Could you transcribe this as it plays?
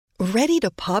Ready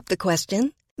to pop the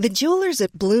question? The jewelers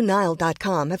at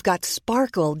BlueNile.com have got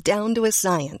sparkle down to a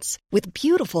science with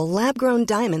beautiful lab-grown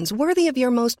diamonds worthy of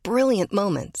your most brilliant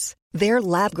moments. Their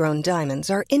lab-grown diamonds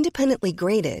are independently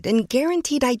graded and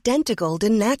guaranteed identical to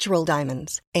natural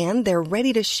diamonds, and they're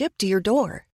ready to ship to your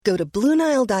door. Go to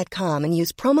BlueNile.com and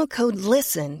use promo code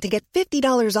LISTEN to get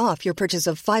 $50 off your purchase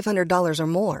of $500 or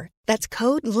more. That's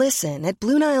code LISTEN at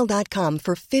BlueNile.com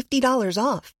for $50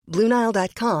 off.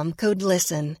 BlueNile.com, code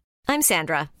LISTEN. I'm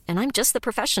Sandra, and I'm just the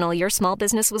professional your small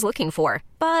business was looking for.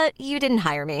 But you didn't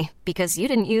hire me because you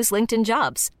didn't use LinkedIn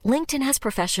Jobs. LinkedIn has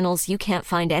professionals you can't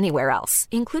find anywhere else,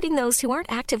 including those who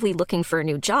aren't actively looking for a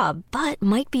new job, but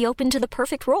might be open to the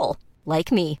perfect role,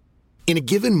 like me. In a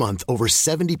given month, over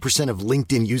 70% of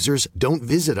LinkedIn users don't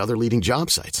visit other leading job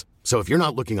sites. So if you're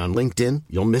not looking on LinkedIn,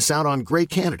 you'll miss out on great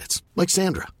candidates like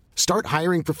Sandra. Start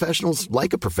hiring professionals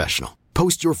like a professional.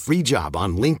 Post your free job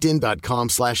on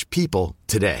linkedin.com/people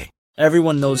today.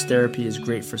 Everyone knows therapy is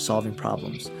great for solving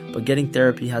problems, but getting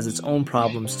therapy has its own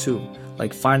problems too,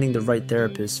 like finding the right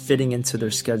therapist, fitting into their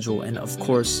schedule, and of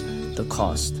course, the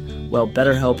cost. Well,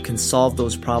 BetterHelp can solve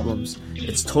those problems.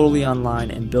 It's totally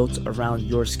online and built around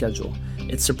your schedule.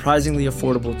 It's surprisingly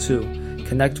affordable too.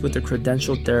 Connect with a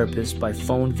credentialed therapist by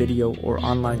phone, video, or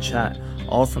online chat,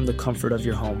 all from the comfort of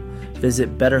your home.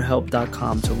 Visit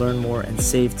BetterHelp.com to learn more and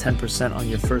save 10% on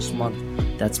your first month.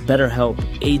 That's BetterHelp,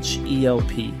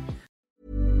 H-E-L-P.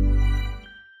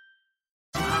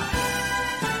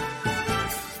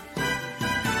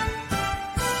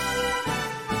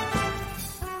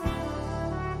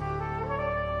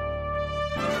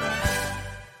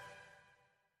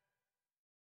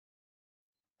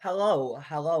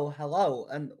 Hello,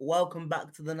 and welcome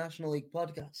back to the National League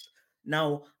podcast.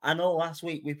 Now, I know last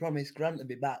week we promised Grant to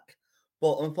be back,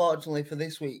 but unfortunately for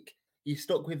this week, you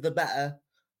stuck with the better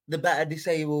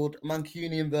disabled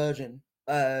Mancunian version.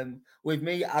 With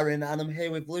me, Aaron, and I'm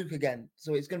here with Luke again.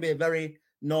 So it's going to be a very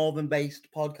northern-based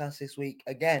podcast this week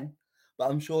again, but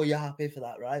I'm sure you're happy for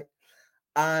that, right?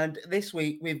 And this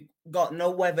week we've got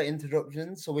no weather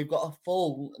interruptions, so we've got a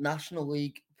full National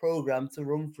League program to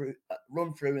run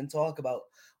through and talk about,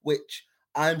 which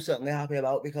I'm certainly happy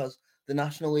about because the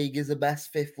National League is the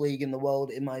best fifth league in the world,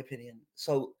 in my opinion.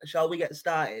 So shall we get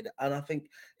started? And I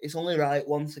think it's only right,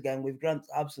 once again, with Grant's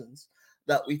absence,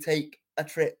 that we take a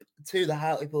trip to the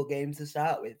Hartlepool game to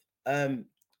start with.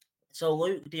 So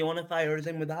Luke, do you want to fire us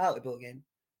in with the Hartlepool game?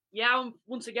 Yeah,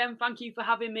 once again, thank you for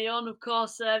having me on. Of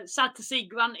course, sad to see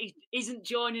Grant isn't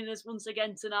joining us once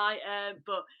again tonight,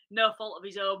 but no fault of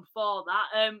his own for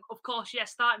that. Of course, yeah,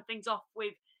 starting things off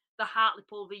with the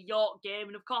Hartlepool v York game.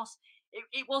 And of course,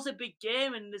 it was a big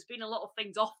game, and there's been a lot of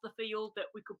things off the field that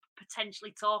we could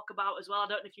potentially talk about as well. I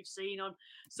don't know if you've seen on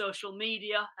social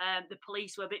media, the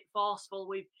police were a bit forceful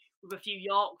with a few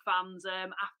York fans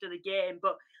after the game,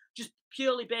 but just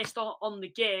purely based on the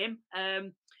game,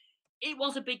 it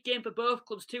was a big game for both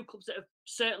clubs, two clubs that have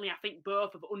certainly, I think,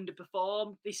 both have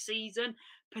underperformed this season,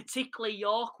 particularly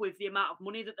York with the amount of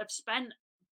money that they've spent.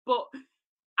 But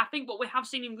I think what we have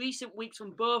seen in recent weeks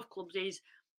from both clubs is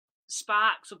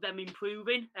sparks of them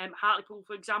improving. Hartlepool,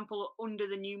 for example, under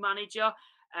the new manager,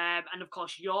 and of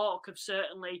course York have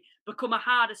certainly become a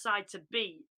harder side to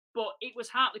beat. But it was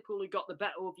Hartlepool who got the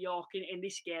better of York in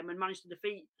this game and managed to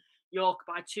defeat York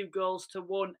by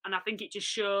 2-1. And I think it just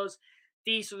shows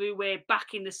Desarouet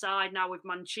back in the side now with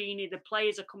Mancini. The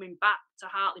players are coming back to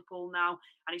Hartlepool now,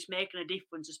 and it's making a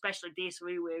difference, especially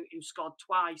Desarouet, who scored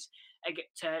twice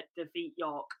to defeat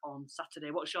York on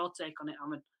Saturday. What's your take on it,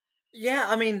 Ahmed? Yeah,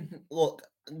 I mean, look,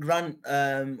 Grant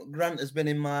has been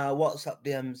in my WhatsApp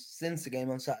DMs since the game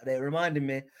on Saturday, reminding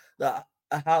me that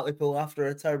Hartlepool, after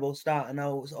a terrible start, and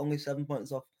now it's only 7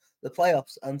 points off the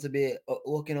playoffs, and to be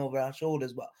looking over our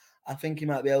shoulders. But I think he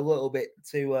might be a little bit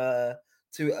too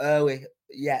early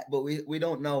yet, but we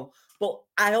don't know. But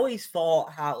I always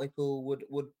thought Hartlepool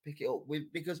would pick it up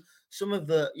because some of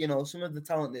the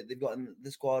talent that they've got in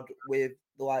the squad with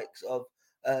the likes of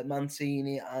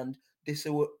Mancini and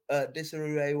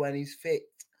Desarouet when he's fit,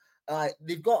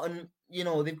 they've got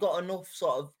enough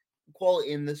sort of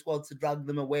quality in the squad to drag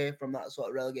them away from that sort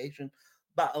of relegation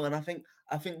battle, and I think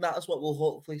that's what we'll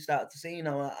hopefully start to see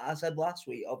now. I said last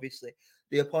week, obviously,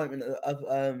 the appointment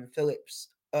of Phillips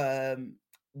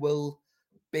will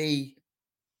be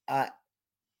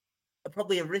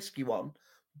probably a risky one,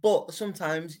 but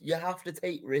sometimes you have to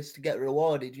take risks to get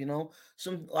rewarded.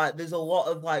 There's a lot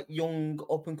of young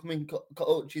up and coming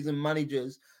coaches and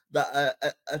managers that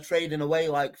are trading away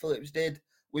like Phillips did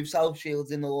with South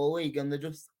Shields in the lower league, and they're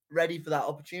just ready for that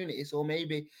opportunity. So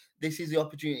maybe this is the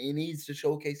opportunity he needs to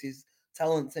showcase his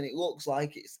talents, and it looks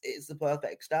like it's the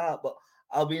perfect start. But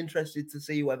I'll be interested to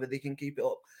see whether they can keep it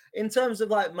up. In terms of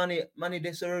like Manny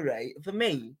Desiree, for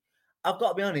me, I've got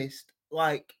to be honest.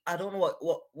 Like, I don't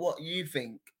know what you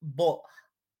think, but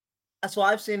so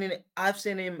I've seen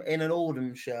him in an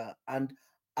Oldham shirt, and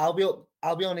I'll be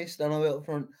honest, and I'll be up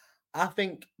front. I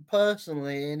think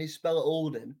personally, in his spell at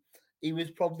Oldham, he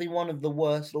was probably one of the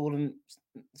worst Oldham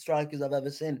strikers I've ever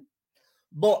seen.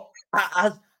 But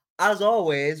as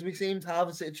always, we seem to have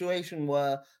a situation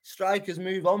where strikers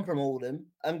move on from Oldham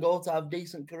and go to have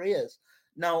decent careers.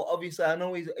 Now, obviously, I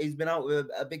know he's been out with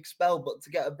a big spell, but to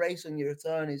get a brace on your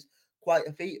return is quite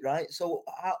a feat, right? So,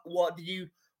 what do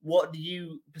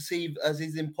you perceive as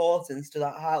his importance to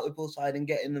that Hartlepool side and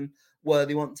getting them where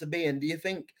they want to be? And do you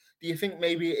think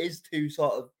maybe it is too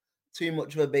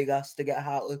much of a big ask to get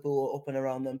Hartlepool up and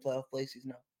around them playoff places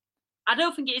now? I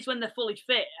don't think it is when they're fully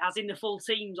fit, as in the full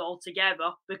teams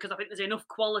altogether, because I think there's enough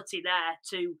quality there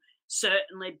to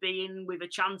certainly be in with a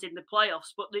chance in the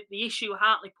playoffs. But the issue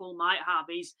Hartlepool might have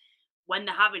is when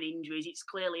they're having injuries, it's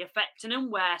clearly affecting them,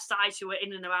 where sides who are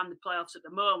in and around the playoffs at the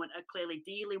moment are clearly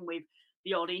dealing with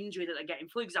the odd injury that they're getting.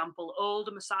 For example,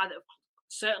 Oldham, a side that have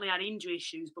certainly had injury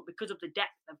issues, but because of the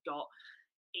depth they've got,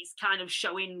 it's kind of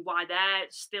showing why they're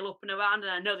still up and around.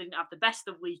 And I know they didn't have the best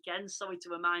of weekends. Sorry to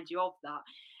remind you of that.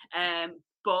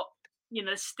 But,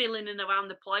 still in and around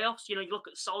the playoffs. You look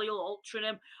at Solihull,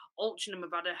 Altrincham. Altrincham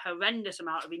have had a horrendous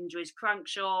amount of injuries.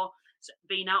 Crankshaw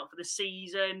been out for the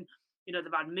season. They've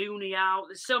had Mooney out.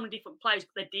 There's so many different players,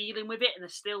 but they're dealing with it and they're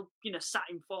still, sat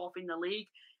in fourth in the league.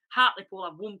 Hartlepool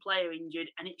have one player injured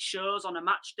and it shows on a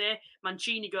match day.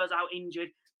 Mancini goes out injured.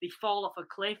 They fall off a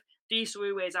cliff.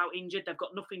 Desiree is out injured. They've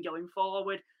got nothing going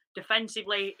forward.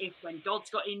 Defensively, when Dodds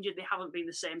got injured, they haven't been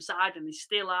the same side, and they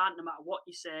still aren't, no matter what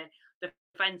you say.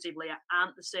 Defensively,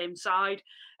 aren't the same side.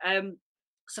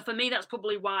 So for me, that's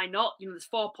probably why not. There's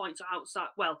 4 points outside,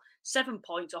 7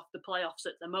 points off the playoffs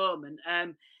at the moment.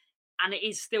 And it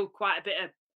is still quite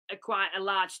a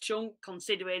large chunk,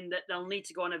 considering that they'll need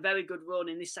to go on a very good run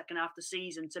in this second half of the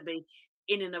season to be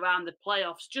in and around the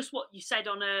playoffs. Just what you said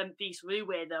on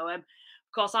Desiree, though. Of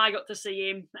course, I got to see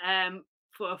him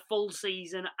for a full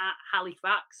season at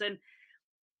Halifax, and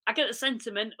I get the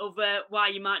sentiment of why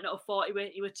you might not have thought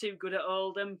he were too good at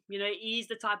Oldham. He's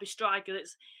the type of striker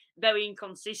that's very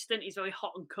inconsistent. He's very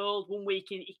hot and cold. One week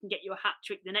he can get you a hat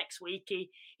trick. The next week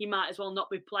he might as well not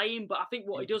be playing. But I think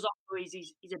what he does offer is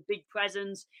he's a big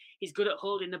presence. He's good at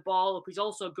holding the ball up. He's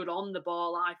also good on the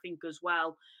ball, I think, as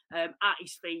well, at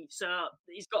his feet. So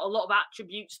he's got a lot of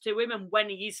attributes to him. And when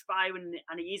he is firing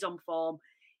and he is on form,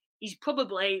 he's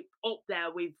probably up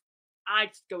there with,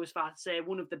 I'd go as far to say,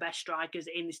 one of the best strikers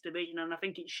in this division, and I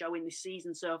think it's showing this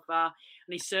season so far.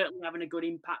 And he's certainly having a good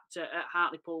impact at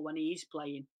Hartlepool when he is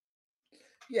playing.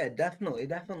 Yeah, definitely.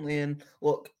 And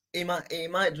look, he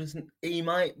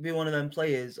might be one of them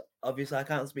players. Obviously, I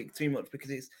can't speak too much because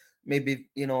it's maybe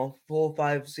 4 or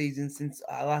 5 seasons since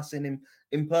I last seen him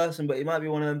in person. But he might be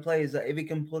one of them players that if he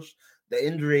can push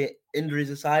the injuries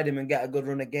aside him and get a good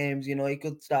run of games, he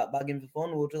could start bagging for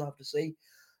fun. We'll just have to see.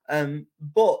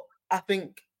 But I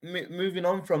think moving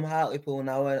on from Hartlepool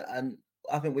now, and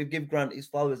I think we've given Grant his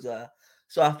flowers there.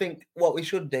 So I think what we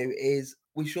should do is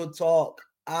we should talk,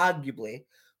 arguably,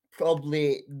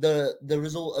 probably the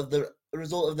result of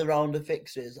the round of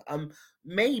fixtures.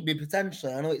 Maybe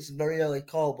potentially, I know it's a very early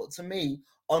call, but to me,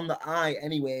 on the eye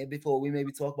anyway, before we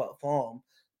maybe talk about form,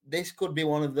 this could be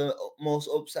one of the most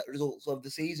upset results of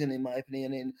the season, in my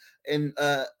opinion, in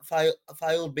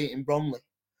Fylde beating Bromley.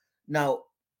 Now,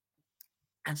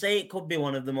 I say it could be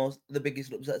one of the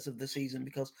biggest upsets of the season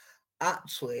because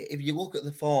actually, if you look at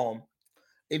the form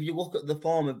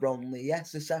of Bromley,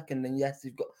 yes, they're second, and yes,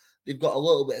 they've got a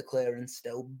little bit of clearance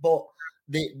still, but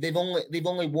they've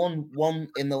only won one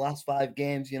in the last 5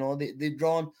 games. They've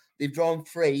drawn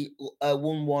 3,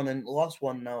 won 1, and lost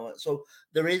 1 now. So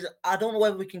there is, I don't know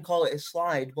whether we can call it a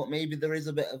slide, but maybe there is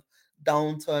a bit of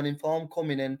downturn in form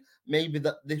coming in. Maybe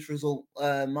that this result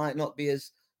might not be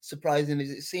as surprising as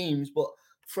it seems, but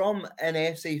from an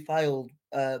AFC Fylde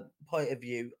point of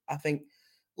view, I think,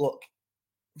 look,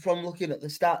 from looking at the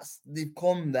stats, they've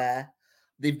come there,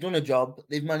 they've done a job,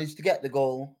 they've managed to get the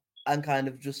goal and kind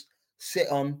of just sit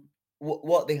on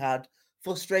what they had,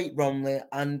 frustrate Bromley,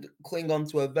 and cling on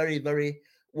to a very, very,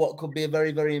 what could be a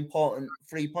very, very important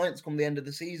 3 points come the end of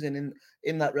the season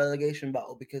in that relegation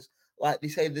battle. Because, like they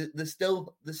say, they're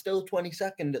still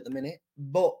 22nd at the minute,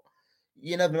 but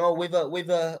you never know, with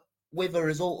a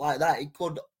result like that, it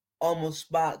could almost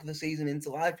spark the season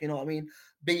into life. You know what I mean?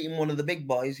 Beating one of the big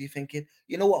boys, you're thinking,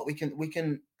 you know what, we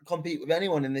can compete with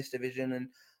anyone in this division,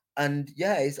 and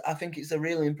yeah, I think it's a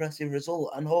really impressive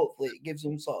result, and hopefully it gives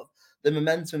them sort of the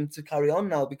momentum to carry on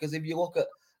now. Because if you look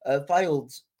at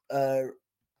Fylde's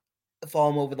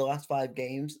form over the last 5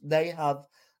 games, they have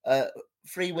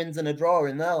 3 wins and a draw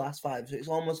in their last 5. So it's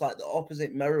almost like the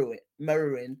opposite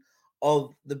mirroring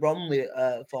of the Bromley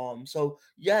form. So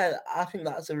yeah, I think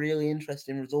that's a really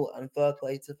interesting result, and fair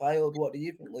play to Fylde. What do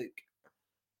you think, Luke?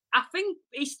 I think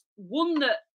it's one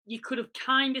that you could have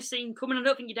kind of seen coming. I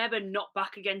don't think you'd ever knock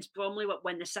back against Bromley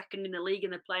when they're second in the league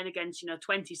and they're playing against,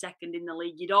 22nd in the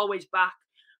league. You'd always back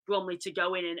Bromley to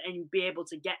go in and be able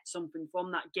to get something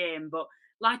from that game. But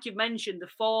like you've mentioned, the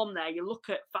form there, you look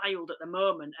at Fylde at the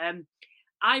moment.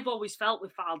 I've always felt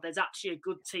with Fylde, there's actually a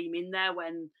good team in there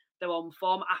when they're on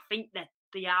form. I think that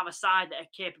they are a side that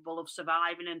are capable of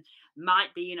surviving and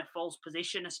might be in a false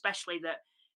position, especially that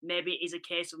maybe it is a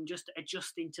case of just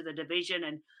adjusting to the division.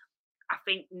 And I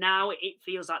think now it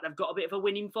feels like they've got a bit of a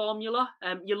winning formula.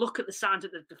 You look at the sides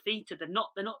that they've defeated; they're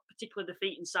not particularly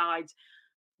defeating sides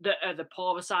that are the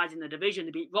poorer sides in the division.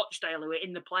 They beat Rochdale, who are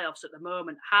in the playoffs at the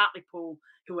moment. Hartlepool,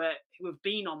 who have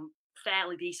been on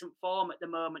fairly decent form at the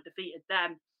moment, defeated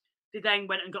them. They then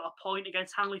went and got a point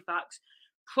against Halifax.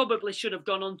 Probably should have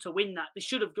gone on to win that. They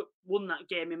should have won that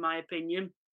game, in my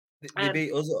opinion. They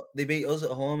beat us. They beat us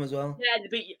at home as well. Yeah, they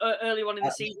beat early on in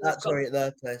the season. That's sorry, at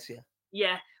their place.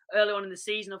 Yeah, early on in the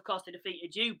season, of course, they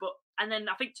defeated you. And then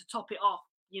I think to top it off,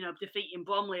 defeating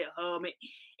Bromley at home,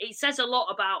 it says a lot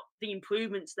about the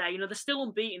improvements there. They're still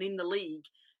unbeaten in the league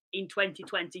in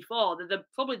 2024. They're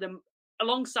probably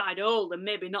alongside Oldham,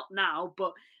 maybe not now,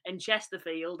 and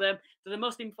Chesterfield, they're the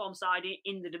most informed side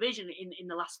in the division in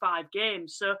the last 5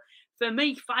 games. So for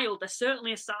me, Fylde, they're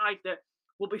certainly a side that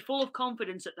will be full of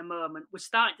confidence at the moment. We're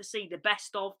starting to see the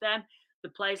best of them. The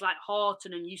players like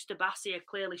Horton and Eustabasi are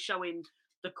clearly showing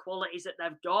the qualities that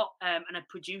they've got and are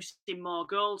producing more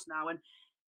goals now. And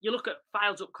you look at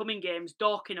Fylde's upcoming games,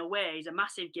 Dorking away is a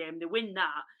massive game. They win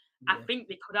that. Yeah. I think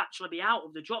they could actually be out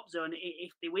of the drop zone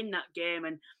if they win that game.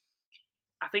 And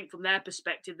I think from their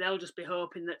perspective, they'll just be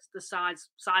hoping that the sides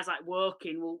like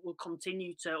Woking will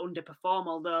continue to underperform.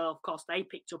 Although, of course, they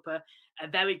picked up a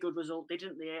very good result,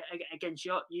 didn't they, against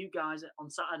you guys on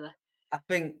Saturday? I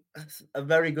think a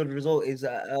very good result is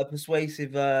a persuasive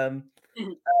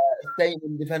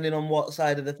statement, depending on what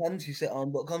side of the fence you sit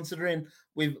on. But considering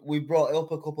we've brought it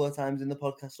up a couple of times in the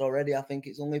podcast already, I think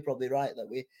it's only probably right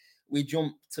that we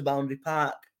jump to Boundary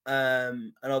Park.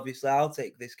 And obviously, I'll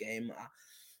take this game.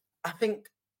 I think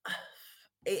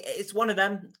it's one of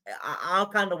them. I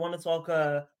kind of want to talk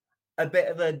a bit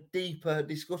of a deeper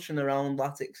discussion around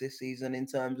Latics this season in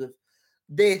terms of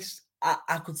this.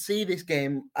 I could see this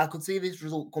game. I could see this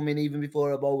result coming even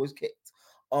before a ball was kicked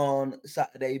on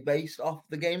Saturday, based off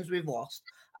the games we've lost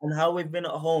and how we've been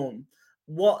at home.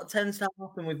 What tends to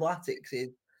happen with Latics is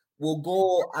we'll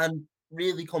go and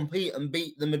really compete and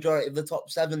beat the majority of the top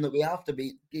 7 that we have to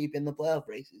beat, keep in the playoff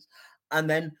races, and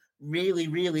then really,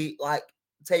 really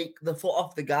take the foot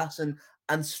off the gas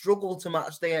and struggle to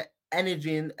match the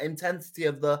energy and intensity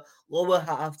of the lower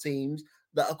half teams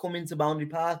that are coming to Boundary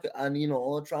Park and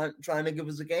trying to give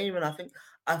us a game. And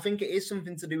I think it is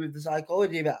something to do with the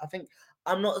psychology of it.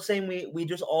 I'm not saying we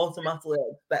just automatically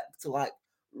expect to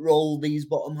roll these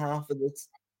bottom half of the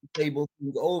table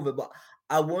things over, but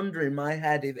I wonder in my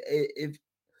head if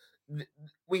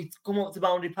we come up to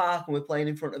Boundary Park and we're playing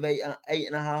in front of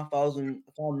 8,500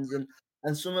 fans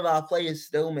and some of our players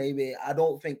still maybe I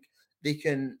don't think they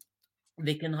can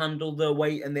handle the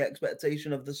weight and the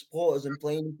expectation of the supporters and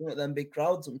playing in front of them big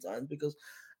crowds sometimes. Because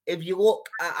if you look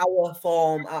at our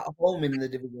form at home in the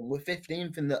division, we're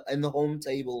 15th in the home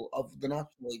table of the National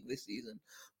League this season,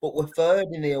 but we're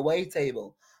 3rd in the away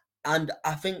table, and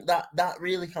I think that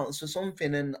really counts for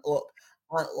something. And look,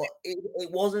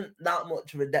 it wasn't that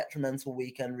much of a detrimental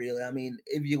weekend, really. I mean,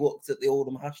 if you looked at the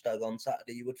Oldham hashtag on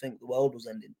Saturday, you would think the world was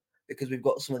ending because we've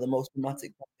got some of the most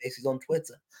dramatic faces on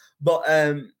Twitter. But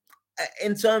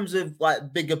in terms of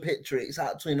bigger picture, it's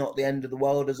actually not the end of the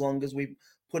world as long as we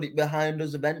put it behind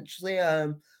us eventually.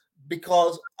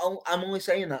 Because I'm only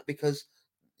saying that because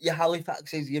your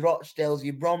Halifaxes, your Rochdales,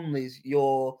 your Bromleys,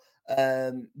 your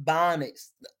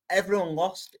Barnets, everyone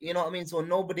lost. You know what I mean? So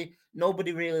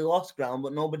nobody really lost ground,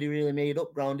 but nobody really made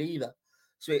up ground either.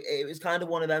 So it was kind of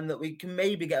one of them that we can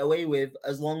maybe get away with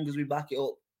as long as we back it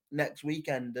up next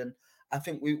weekend. And I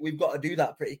think we've got to do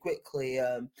that pretty quickly.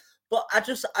 But I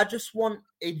just want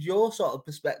your sort of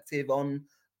perspective on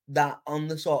that, on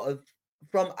the sort of,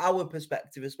 from our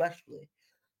perspective especially.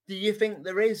 Do you think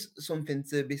there is something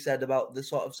to be said about the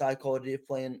sort of psychology of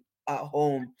playing at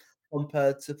home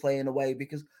compared to playing away?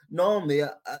 Because normally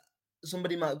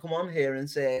somebody might come on here and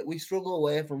say we struggle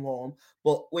away from home,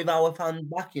 but with our fans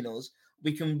backing us,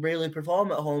 we can really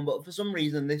perform at home. But for some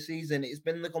reason this season, it's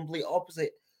been the complete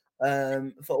opposite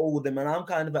for Oldham, and I'm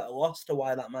kind of at a loss to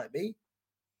why that might be.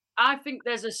 I think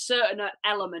there's a certain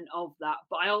element of that,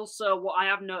 but what I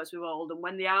have noticed with Oldham,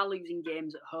 when they are losing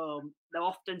games at home, they're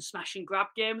often smash and grab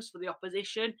games for the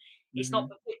opposition. It's not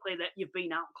particularly that you've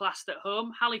been outclassed at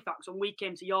home. Halifax, when we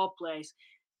came to your place,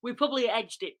 we probably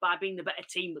edged it by being the better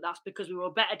team, but that's because we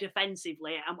were better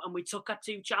defensively and we took our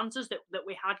 2 chances that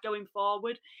we had going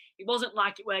forward. It wasn't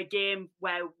like it were a game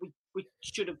where we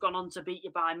should have gone on to beat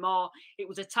you by more. It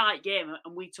was a tight game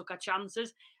and we took our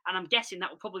chances. And I'm guessing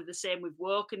that was probably the same with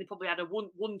Woking. They probably had a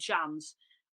one chance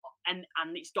and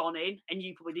it's gone in, and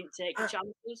you probably didn't take the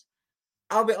chances.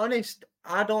 I'll be honest,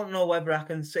 I don't know whether I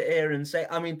can sit here and say,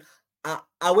 I mean,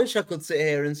 I wish I could sit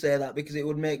here and say that because it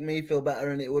would make me feel better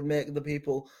and it would make the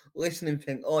people listening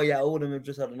think, oh yeah, Oldham have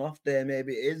just had an off day,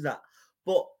 maybe it is that.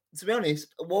 But to be honest,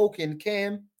 Woking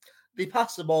came, they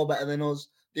passed the ball better than us,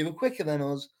 they were quicker than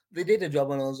us, they did a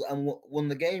job on us and won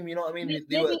the game, you know what I mean?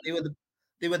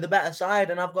 They were the better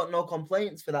side, and I've got no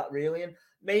complaints for that really. And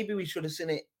maybe we should have seen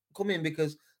it coming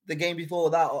because the game before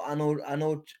that, I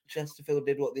know Chesterfield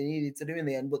did what they needed to do in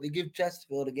the end, but they give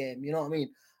Chesterfield a game, you know what I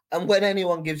mean? And when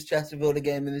anyone gives Chesterfield a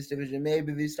game in this division,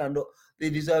 maybe they stand up, they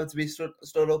deserve to be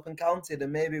stood up and counted,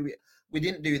 and maybe we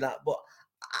didn't do that. But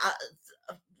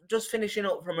just finishing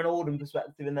up from an Oldham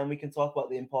perspective, and then we can talk about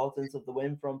the importance of the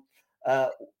win from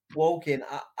Woking.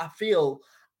 I feel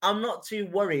I'm not too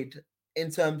worried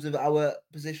in terms of our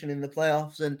position in the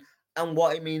playoffs and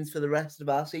what it means for the rest of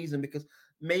our season, because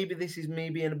maybe this is me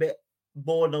being a bit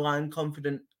borderline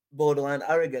confident, borderline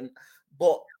arrogant.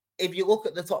 But if you look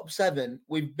at the top 7,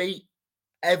 we've beat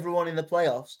everyone in the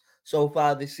playoffs so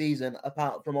far this season,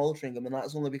 apart from Altrincham, and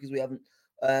that's only because we haven't.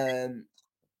 I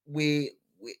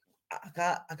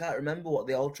can't remember what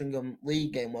the Altrincham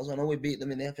League game was. I know we beat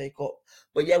them in the FA Cup,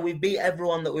 but yeah, we beat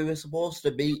everyone that we were supposed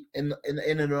to beat in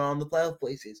and around the playoff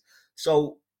places.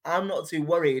 So I'm not too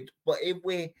worried. But if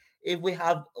we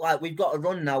have, like, we've got a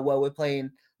run now where we're playing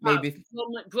maybe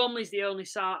Bromley's the only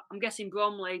side. I'm guessing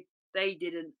Bromley, they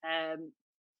didn't.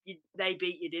 They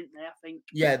beat you, didn't they? I think.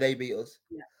 Yeah, they beat us.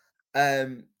 Yeah.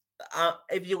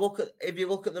 If you look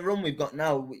at the run we've got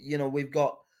now, you know, we've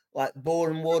got like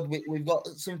Boreham Wood. We've got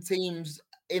some teams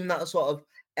in that sort of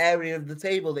area of the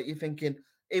table that you're thinking,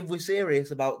 if we're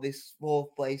serious about this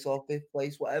 4th place or 5th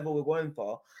place, whatever we're going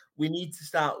for, we need to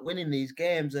start winning these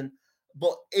games.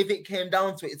 But if it came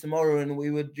down to it tomorrow and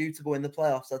we were due to go in the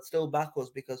playoffs, I'd still back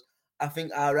us because I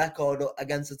think our record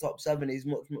against the top 7 is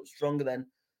much, much stronger than,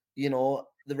 you know,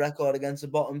 the record against the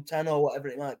bottom 10 or whatever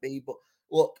it might be. But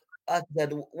look, like I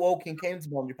said, Woking came to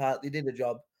Boundary Park, they did a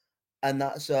job, and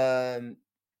that's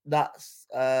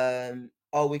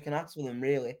all we can ask for them,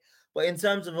 really. But in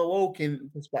terms of a Woking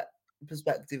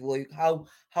perspective, Luke,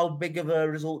 how big of a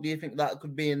result do you think that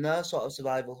could be in their sort of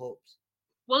survival hopes?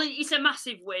 Well, it's a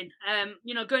massive win.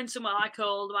 You know, going somewhere like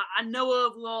Oldham, I know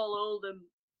overall Oldham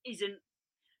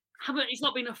it's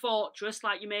not been a fortress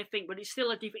like you may think, but it's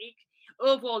still a different.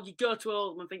 Overall, you go to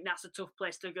Oldham and think that's a tough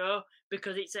place to go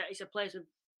because it's a place of,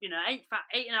 you know,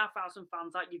 8,500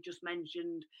 fans like you've just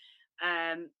mentioned.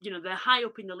 You know, they're high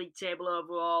up in the league table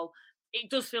overall.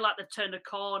 It does feel like they've turned a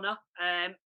corner,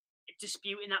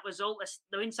 disputing that result.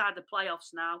 They're inside the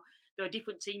playoffs now. They're a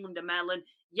different team under Mellon.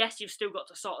 Yes, you've still got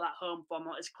to sort that home form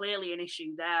out. There's clearly an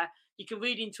issue there. You can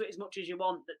read into it as much as you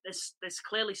want, that there's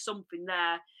clearly something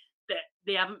there that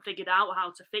they haven't figured out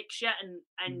how to fix yet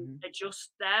and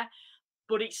adjust there.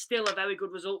 But it's still a very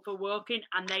good result for Woking,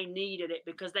 and they needed it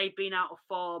because they've been out of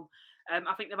form.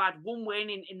 I think they've had one win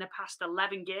in the past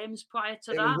 11 games prior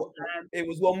to that. It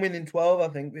was 1 win in 12, I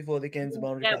think, before they came to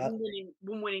Boundary Park. Yeah,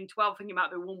 one win in 12. I think it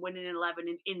might be 1 win in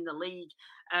 11 in the league.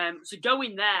 So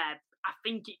going there, I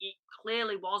think it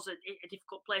clearly was a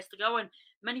difficult place to go, and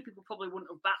many people probably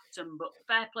wouldn't have backed them. But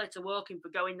fair play to Woking for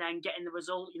going there and getting the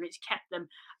result. You know, it's kept them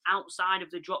outside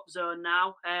of the drop zone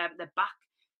now. They're back,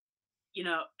 you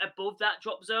know, above that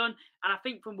drop zone. And I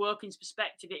think from Woking's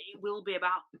perspective, it will be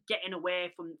about getting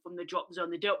away from the drop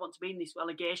zone. They don't want to be in this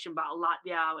relegation battle like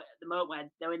they are at the moment where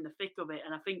they're in the thick of it.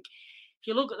 And I think if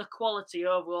you look at the quality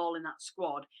overall in that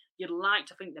squad, you'd like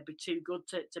to think they'd be too good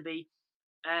to be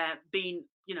being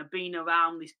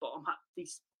around the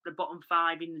bottom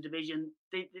 5 in the division.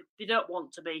 They don't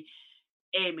want to be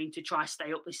aiming to try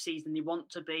stay up this season. They want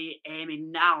to be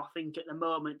aiming now, I think, at the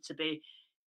moment, to be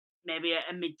maybe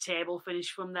a mid-table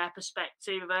finish from their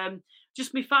perspective.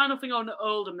 Just my final thing on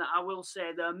Oldham that I will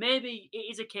say, though, maybe it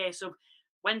is a case of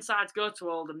when sides go to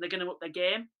Oldham, they're going to up their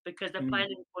game because they're playing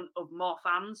in front of more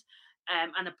fans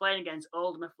and they're playing against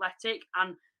Oldham Athletic.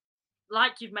 And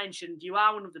like you've mentioned, you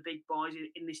are one of the big boys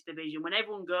in this division. When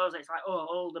everyone goes, it's like, oh,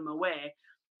 hold them away.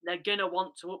 They're going to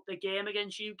want to up the game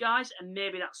against you guys. And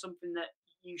maybe that's something that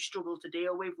you struggle to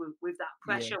deal with that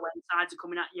pressure when sides are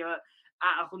coming at you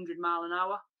at 100 mile an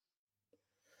hour.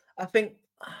 I think,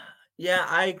 yeah,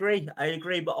 I agree.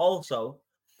 But also,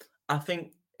 I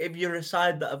think if you're a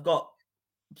side that have got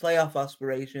playoff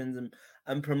aspirations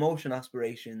and promotion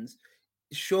aspirations,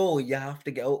 surely you have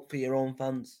to get up for your own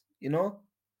fans, you know?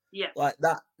 Yeah. Like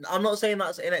that. I'm not saying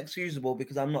that's inexcusable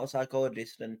because I'm not a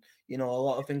psychologist and, you know, a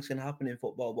lot of things can happen in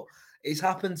football, but it's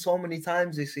happened so many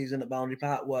times this season at Boundary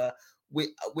Park where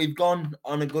we've gone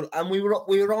on a good, and we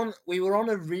were on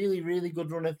a really, really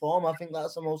good run of form. I think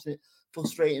that's the most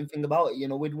frustrating thing about it. You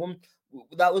know, we'd won,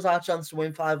 that was our chance to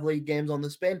win 5 league games on the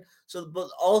spin. So, but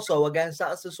also, I guess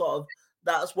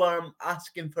that's where I'm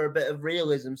asking for a bit of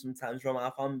realism sometimes from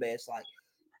our fan base. Like,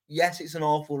 yes, it's an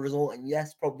awful result, and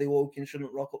yes, probably Woking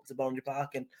shouldn't rock up to Boundary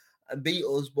Park and beat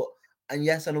us, and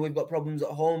yes, I know we've got problems at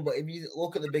home, but if you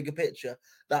look at the bigger picture,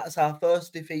 that's our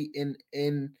first defeat in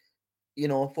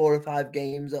 4 or 5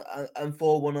 games and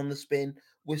 4-1 on the spin.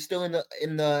 We're still in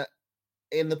the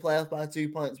playoff by 2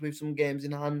 points with some games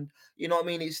in hand. You know what I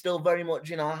mean? It's still very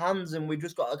much in our hands, and we've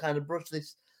just got to kind of brush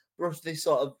this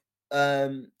sort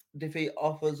of defeat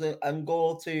off us and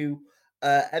go to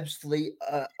Ebbsfleet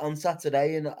on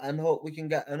Saturday and hope we can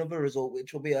get another result,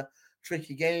 which will be a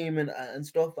tricky game and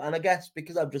stuff. And I guess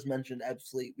because I've just mentioned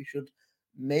Ebbsfleet, we should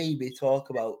maybe talk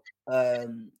about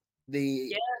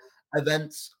the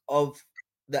events of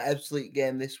the Ebbsfleet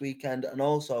game this weekend and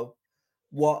also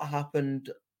what happened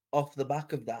off the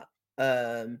back of that.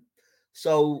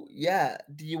 So yeah,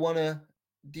 do you want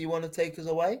to take us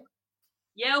away?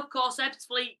 Yeah, of course,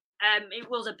 Ebbsfleet. It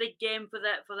was a big game for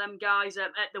them guys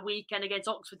at the weekend against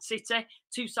Oxford City.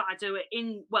 Two sides who were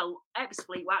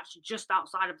Ebbsfleet were actually just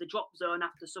outside of the drop zone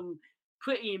after some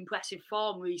pretty impressive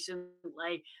form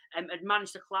recently. Had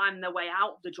managed to climb their way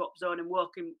out of the drop zone, and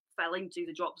Woking fell into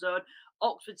the drop zone.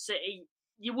 Oxford City,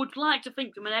 you would like to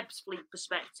think from an Ebbsfleet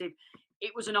perspective,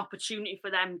 it was an opportunity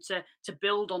for them to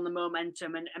build on the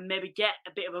momentum and maybe get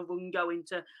a bit of a run going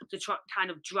to try kind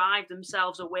of drive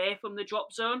themselves away from the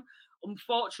drop zone.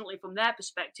 Unfortunately, from their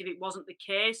perspective, it wasn't the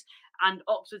case, and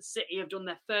Oxford City have done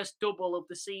their first double of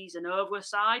the season over a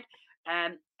side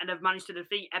and have managed to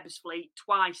defeat Ebbsfleet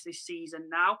twice this season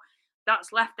now.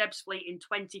 That's left Ebbsfleet in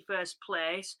 21st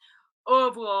place.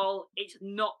 Overall, it's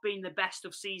not been the best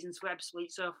of seasons for Ebbsfleet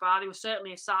so far. They were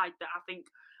certainly a side that I think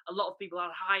a lot of people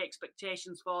had high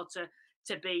expectations for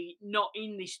to be not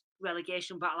in this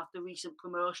relegation battle after recent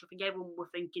promotion. I think everyone were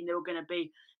thinking they were going to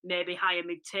be maybe higher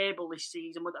mid-table this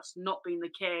season, but that's not been the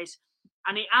case.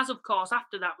 And it has, of course,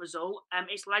 after that result,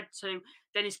 it's led to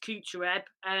Dennis Kuchereb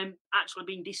actually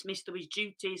being dismissed of his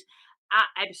duties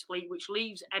at Ebbsfleet, which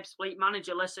leaves Ebbsfleet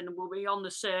managerless and will be on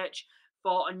the search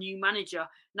for a new manager.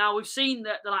 Now, we've seen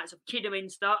that the likes of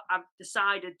Kidderminster have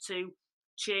decided to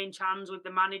change hands with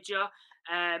the manager,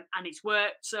 and it's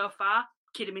worked so far.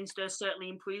 Kidderminster is certainly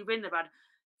improving.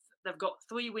 They've got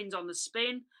 3 wins on the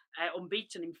spin,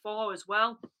 unbeaten in 4 as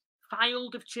well.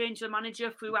 Fylde have changed the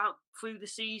manager through the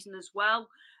season as well.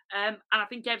 And I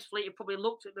think Ebbsfleet have probably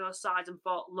looked at those sides and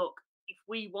thought, look, if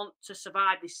we want to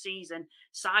survive this season,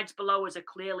 sides below us are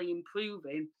clearly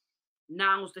improving.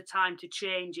 Now's the time to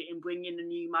change it and bring in a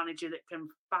new manager that can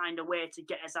find a way to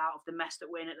get us out of the mess that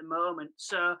we're in at the moment.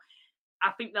 So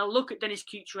I think they'll look at Dennis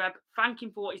Kuchereb, thank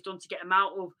him for what he's done to get him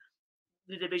out of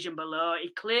the division below. He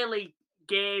clearly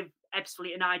gave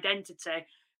Ebbsfleet an identity,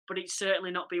 but it's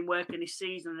certainly not been working this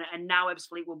season. And now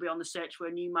Ebbsfleet will be on the search for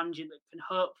a new manager that can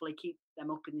hopefully keep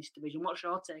them up in this division. What's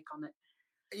your take on it?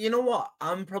 You know what?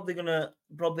 I'm probably gonna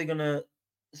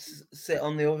sit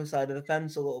on the other side of the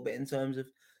fence a little bit in terms of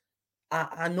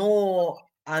I know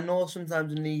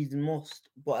sometimes needs and must,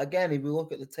 but again, if we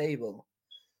look at the table,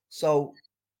 so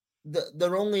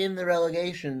they're only in the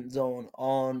relegation zone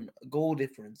on goal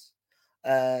difference,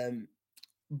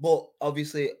 but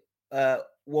obviously,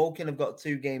 Woking have got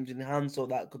 2 games in hand, so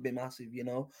that could be massive, you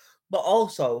know. But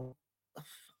also,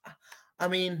 I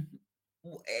mean,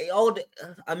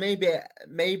 maybe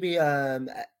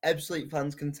Ebbsfleet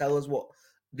fans can tell us what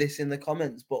this in the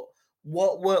comments, but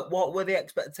what were the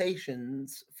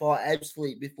expectations for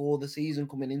Ebbsfleet before the season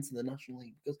coming into the National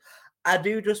League? Because I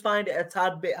do just find it a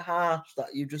tad bit harsh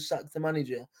that you just sacked the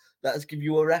manager that has given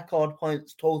you a record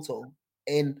points total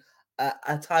in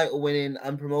a title winning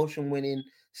and promotion winning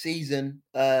season,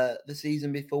 the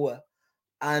season before,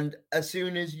 and as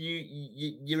soon as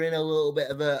you're in a little bit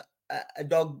of a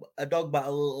dog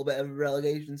battle, a little bit of a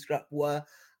relegation scrap, where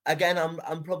again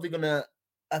I'm probably gonna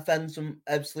offend some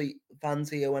Ebbsfleet fans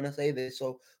here when I say this,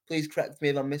 so please correct me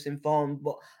if I'm misinformed.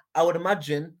 But I would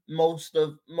imagine most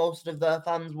of their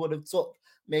fans would have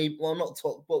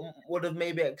would have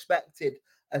maybe expected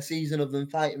a season of them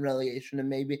fighting relegation and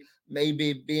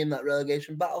maybe being that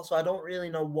relegation battle. So I don't really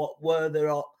know where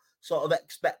they're sort of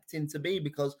expecting to be,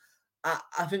 because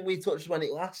I think we touched on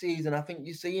it last season. I think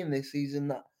you see in this season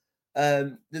that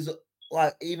there's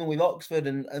like, even with Oxford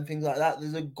and things like that,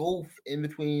 there's a gulf in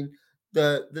between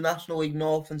the National League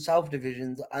North and South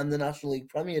divisions and the National League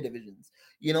Premier divisions.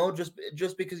 You know,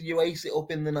 just because you ace it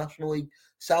up in the National League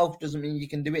South doesn't mean you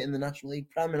can do it in the National League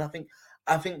Prem. And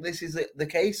I think this is the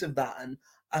case of that. And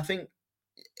I think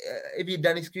if you're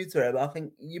Dennis Kutereb, I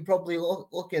think you're probably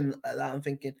looking at that and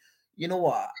thinking, you know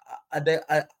what,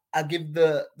 I give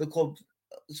the club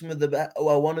some of the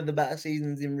one of the better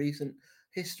seasons in recent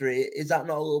history. Is that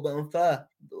not a little bit unfair?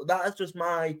 That is just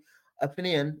my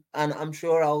opinion, and I'm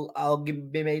sure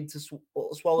be made to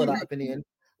swallow that opinion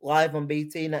live on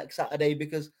BT next Saturday,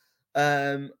 because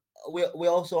we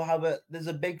also have there's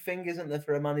a big thing, isn't there,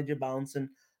 for a manager bounce, and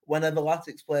whenever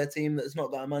Latics play a team that's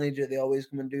not got a manager, they always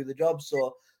come and do the job.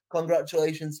 So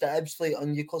congratulations to Ebbsfleet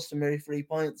on your customary 3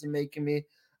 points and making me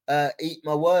eat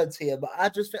my words here. But I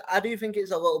do think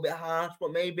it's a little bit harsh,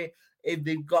 but maybe if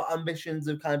they've got ambitions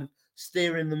of kind of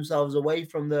steering themselves away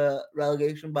from the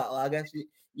relegation battle, I guess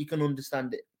you can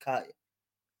understand it, can't you?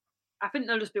 I think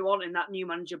they'll just be wanting that new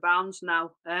manager bounce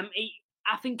now.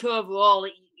 I think overall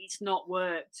it's not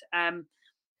worked.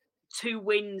 2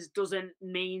 wins doesn't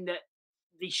mean that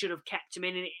they should have kept him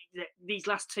in. And these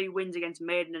last 2 wins against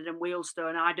Maidenhead and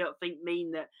Wealdstone, I don't think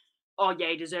mean that, oh yeah,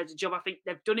 he deserves a job. I think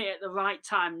they've done it at the right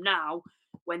time now,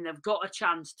 when they've got a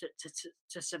chance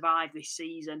to survive this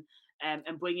season,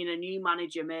 and bring in a new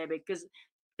manager maybe, because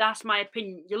that's my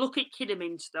opinion. You look at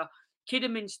Kidderminster.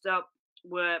 Kidderminster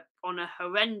were on a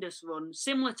horrendous run,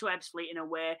 similar to Ebbsfleet in a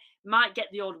way, might get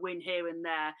the odd win here and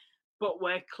there, but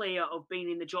we're clear of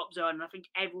being in the drop zone. And I think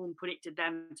everyone predicted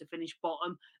them to finish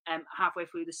bottom halfway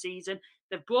through the season.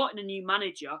 They've brought in a new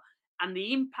manager, and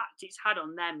the impact it's had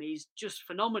on them is just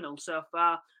phenomenal so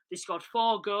far. They scored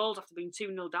 4 goals after being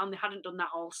 2-0 down. They hadn't done that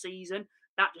all season.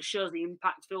 That just shows the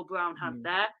impact Phil Brown had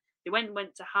there. They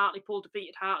went to Hartlepool,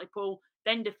 defeated Hartlepool,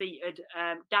 then defeated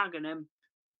Dagenham.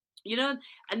 You know,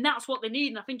 and that's what they need.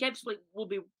 And I think Ebbsfleet will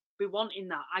be wanting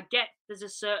that. I get there's a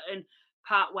certain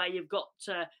part where you've got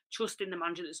to trust in the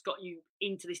manager that's got you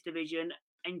into this division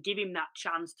and give him that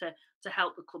chance to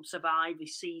help the club survive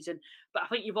this season. But I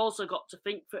think you've also got to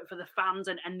think for the fans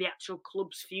and the actual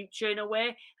club's future in a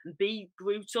way, and be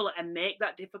brutal and make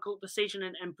that difficult decision,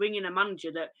 and bring in a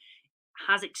manager that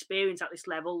has experience at this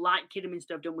level, like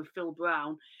Kidderminster have done with Phil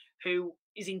Brown, who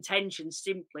his intention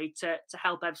simply to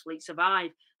help Ebbsfleet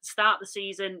survive. Start the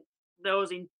season,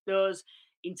 those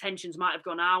intentions might have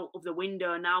gone out of the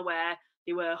window now, where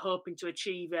they were hoping to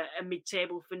achieve a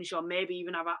mid-table finish or maybe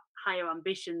even have higher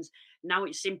ambitions. Now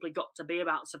it's simply got to be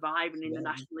about surviving in the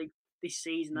National League this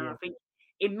season. And I think,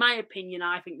 in my opinion,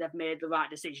 I think they've made the right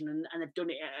decision, and they've done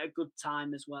it at a good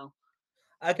time as well.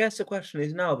 I guess the question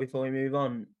is now, before we move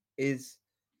on, is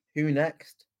who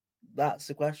next? That's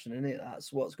the question, isn't it?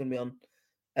 That's what's going to be on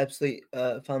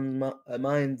Ebbsfleet fans'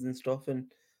 minds and stuff. And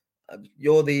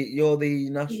you're the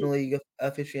National League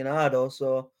aficionado,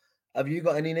 so have you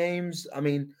got any names? I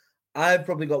mean, I've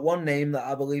probably got one name that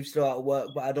I believe still out of work,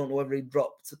 but I don't know whether he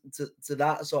dropped to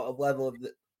that sort of level of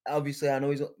the. Obviously, I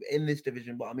know he's in this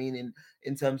division, but I mean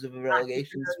in terms of a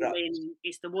relegation scrap.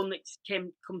 It's the one that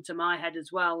come to my head as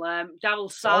well. Darryl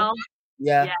Sall.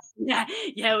 Yeah,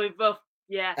 we've both.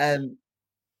 Yeah.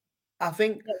 I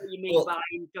think what you mean by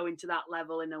going to that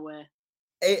level in a way.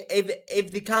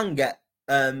 If they can get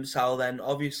Sal, then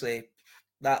obviously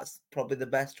that's probably the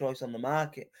best choice on the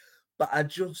market. But I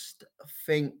just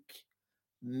think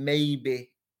maybe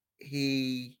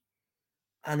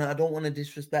and I don't want to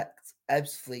disrespect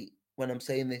Ebbsfleet when I'm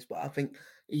saying this, but I think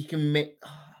he can make.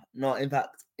 No, in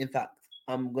fact,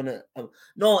 I'm gonna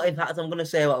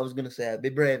say what I was gonna say. Be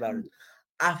brave, Aaron.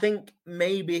 I think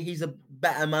maybe he's a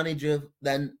better manager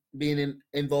than being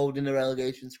involved in a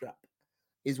relegation scrap,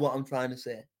 is what I'm trying to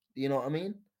say. Do you know what I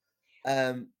mean?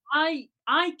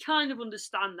 I kind of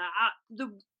understand that.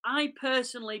 I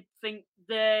personally think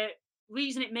the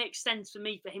reason it makes sense for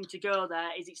me for him to go there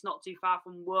is it's not too far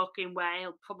from Woking, where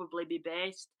he'll probably be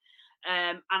based.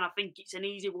 And I think it's an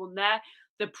easy one there.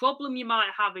 The problem you might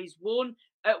have is, one,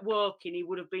 at Woking, he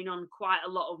would have been on quite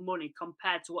a lot of money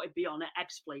compared to what he'd be on at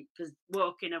Ebbsfleet, because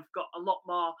Woking have got a lot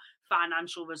more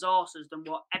financial resources than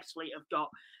what Ebbsfleet have got.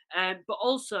 But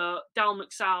also, Darryl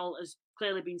McSall has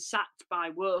clearly been sacked by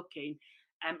Woking,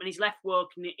 and he's left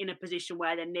Woking in a position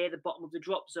where they're near the bottom of the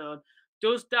drop zone.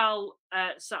 does Sal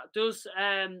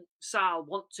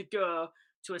want to go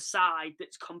to a side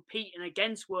that's competing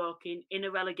against Woking in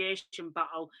a relegation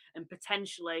battle and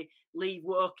potentially leave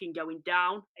Woking going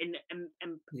down and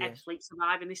Ebbsfleet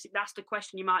surviving this? That's the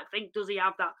question you might think. Does he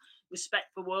have that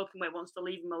respect for Woking where he wants to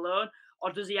leave him alone?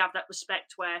 Or does he have that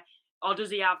respect or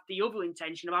does he have the other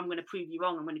intention of, I'm going to prove you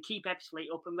wrong, I'm going to keep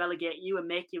Ebbsfleet up and relegate you and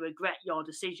make you regret your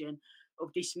decision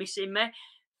of dismissing me?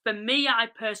 For me, I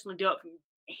personally don't think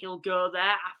he'll go there.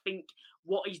 I think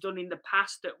what he's done in the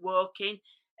past at Woking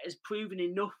has proven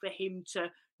enough for him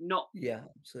to not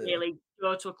really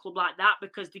go to a club like that,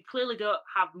 because they clearly don't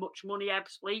have much money,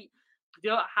 Ebbsfleet. They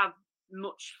don't have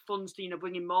much funds to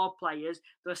bring in more players.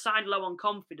 They're signed low on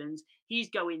confidence.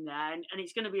 He's going there, and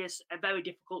it's going to be a very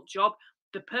difficult job.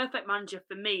 The perfect manager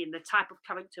for me and the type of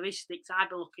characteristics I'd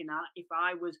be looking at if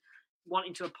I was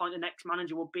wanting to appoint the next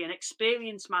manager would be an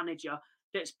experienced manager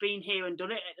that's been here and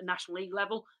done it at the National League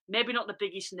level. Maybe not the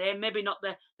biggest name, maybe not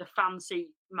the fancy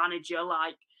manager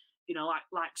like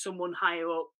someone higher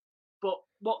up, but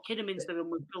what Kidderminster done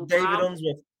with Bill David Brown.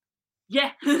 Unsworth.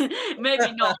 Yeah,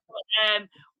 maybe not. But,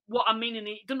 what I mean, and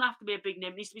it doesn't have to be a big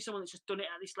name. It needs to be someone that's just done it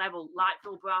at this level, like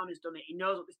Phil Brown has done it. He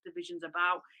knows what this division's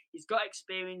about. He's got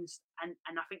experience, and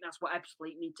I think that's what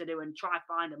Ebbsfleet need to do, and try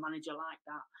find a manager like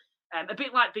that. A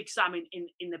bit like Big Sam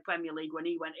in the Premier League when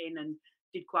he went in and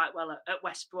did quite well at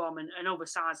West Brom and other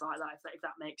sides like that, if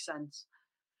that makes sense.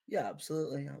 Yeah,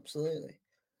 absolutely.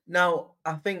 Now,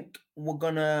 I think we're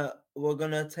gonna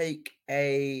take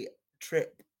a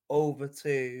trip over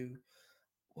to,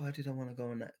 where did I want to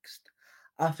go next?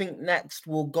 I think next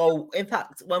we'll go. In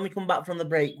fact, when we come back from the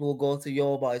break, we'll go to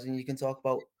your boys and you can talk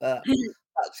about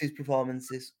Fax's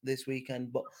performances this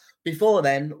weekend. But before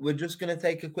then, we're just going to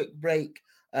take a quick break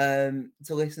to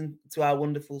listen to our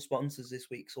wonderful sponsors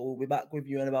this week. So we'll be back with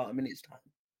you in about a minute's time.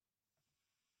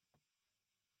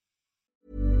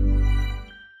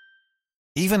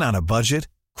 Even on a budget,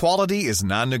 quality is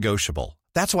non-negotiable.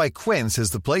 That's why Quince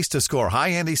is the place to score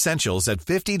high-end essentials at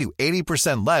 50 to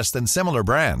 80% less than similar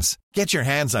brands. Get your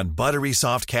hands on buttery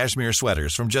soft cashmere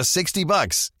sweaters from just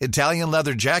 $60, Italian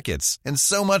leather jackets, and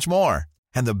so much more.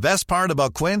 And the best part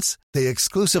about Quince, they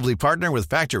exclusively partner with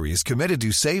factories committed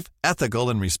to safe, ethical,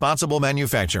 and responsible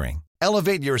manufacturing.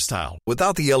 Elevate your style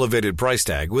without the elevated price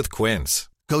tag with Quince.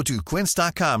 Go to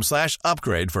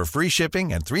quince.com/upgrade for free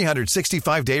shipping and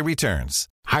 365-day returns.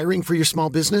 Hiring for your small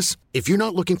business? If you're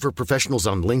not looking for professionals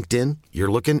on LinkedIn,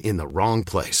 you're looking in the wrong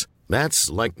place. That's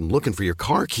like looking for your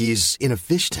car keys in a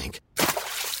fish tank.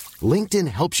 LinkedIn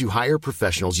helps you hire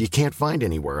professionals you can't find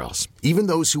anywhere else, even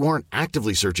those who aren't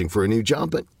actively searching for a new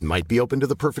job but might be open to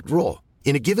the perfect role.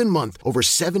 In a given month, over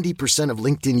 70% of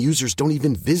LinkedIn users don't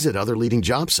even visit other leading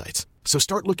job sites. So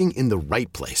start looking in the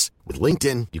right place. With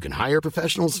LinkedIn, you can hire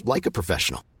professionals like a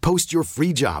professional. Post your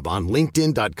free job on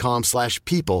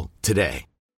linkedin.com/people today.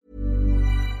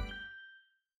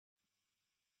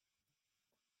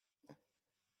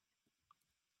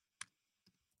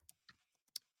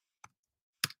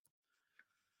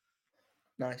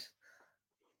 Nice.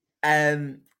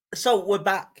 So we're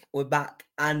back,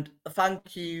 and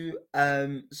thank you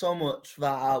so much for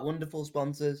our wonderful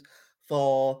sponsors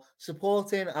for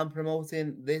supporting and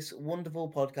promoting this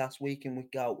wonderful podcast week in,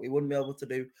 week out. We wouldn't be able to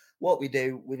do what we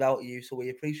do without you, so we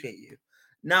appreciate you.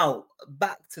 Now,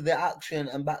 back to the action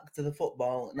and back to the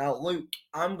football. Now, Luke,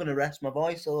 I'm going to rest my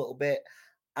voice a little bit,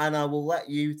 and I will let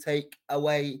you take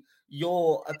away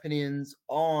your opinions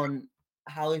on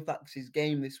Halifax's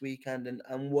game this weekend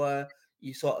and where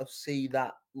you sort of see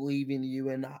that leaving you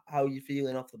and how you're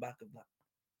feeling off the back of that.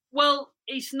 Well,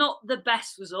 it's not the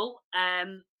best result.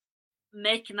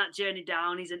 Making that journey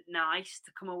down isn't nice,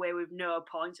 to come away with no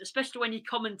points, especially when you're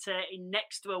commentating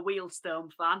next to a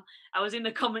Wealdstone fan. I was in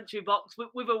the commentary box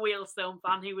with a Wealdstone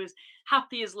fan who was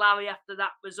happy as Larry after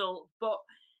that result. But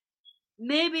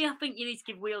maybe I think you need to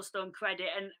give Wealdstone credit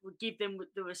and give them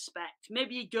the respect.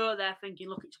 Maybe you go there thinking,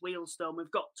 look, it's Wealdstone,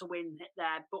 we've got to win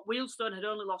there. But Wealdstone had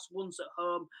only lost once at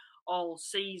home all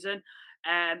season.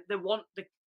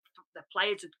 The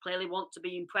players would clearly want to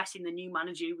be impressing the new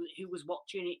manager who was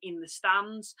watching it in the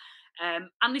stands.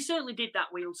 And they certainly did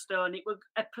that, Wealdstone. It was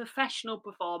a professional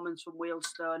performance from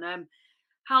Wealdstone.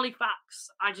 Halifax,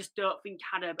 I just don't think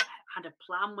had a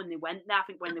plan when they went there. I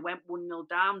think when they went 1-0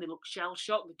 down, they looked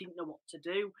shell-shocked. They didn't know what to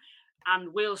do.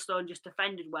 And Wealdstone just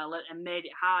defended well and made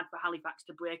it hard for Halifax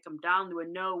to break them down. There were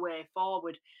no way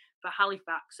forward for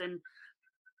Halifax. And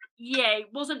yeah,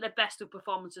 it wasn't the best of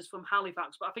performances from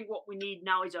Halifax, but I think what we need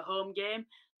now is a home game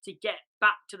to get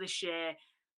back to the share,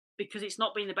 because it's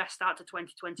not been the best start to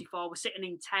 2024. We're sitting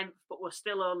in 10th, but we're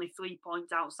still only 3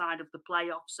 points outside of the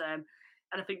playoffs.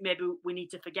 And I think maybe we need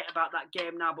to forget about that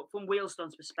game now. But from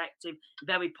Wealdstone's perspective,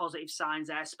 very positive signs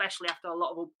there, especially after a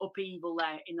lot of upheaval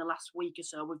there in the last week or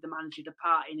so with the manager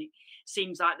departing. It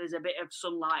seems like there's a bit of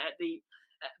sunlight a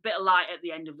bit of light at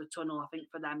the end of the tunnel, I think,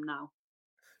 for them now.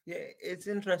 Yeah, it's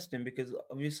interesting because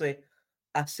obviously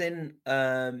I've seen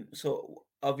so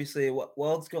obviously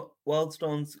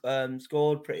Wealdstone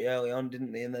scored pretty early on,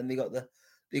 didn't they? And then they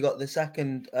got the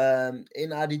second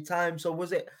in added time. So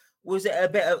was it a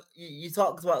bit of, you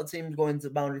talked about the teams going to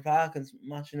Boundary Park and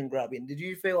smashing and grabbing. Did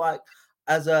you feel like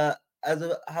as a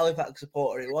Halifax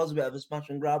supporter it was a bit of a smash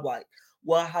and grab? Like,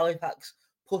 were Halifax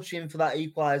pushing for that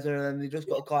equaliser and then they just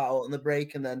got caught out on the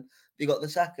break and then they got the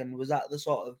second? Was that the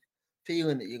sort of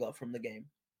feeling that you got from the game?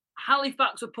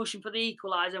 Halifax were pushing for the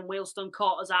equaliser and Wealdstone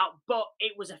caught us out, but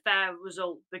it was a fair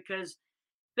result because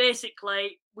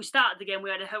basically we started the game, we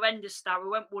had a horrendous start, we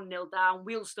went 1-0 down.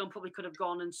 Wealdstone probably could have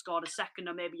gone and scored a second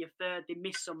or maybe a third. They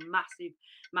missed some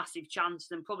massive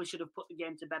chances and probably should have put the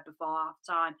game to bed before half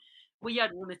time. We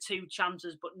had 1 or 2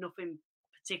 chances, but nothing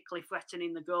particularly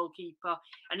threatening the goalkeeper.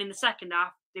 And in the second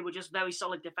half, they were just very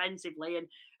solid defensively, and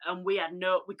we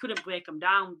couldn't break them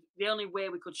down. The only way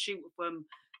we could shoot from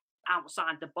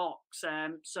outside the box.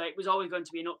 So it was always going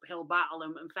to be an uphill battle,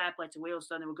 and fair play to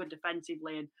Wealdstone. They were good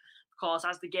defensively, and of course,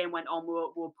 as the game went on, we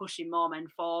were pushing more men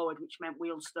forward, which meant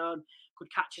Wealdstone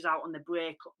could catch us out on the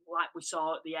break, like we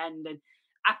saw at the end. And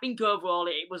I think overall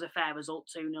it was a fair result,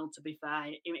 2-0, to be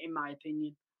fair, in my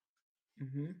opinion.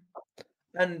 Mm-hmm.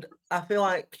 And I feel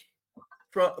like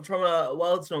from a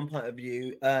Wealdstone point of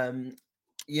view,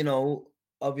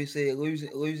 obviously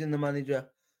losing the manager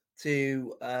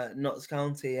to Notts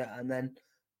County and then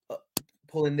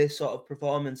pulling this sort of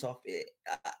performance off, it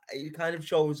kind of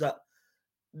shows that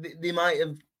they might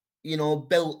have,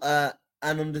 built an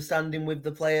understanding with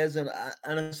the players and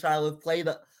a style of play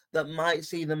that might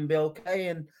see them be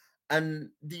okay. And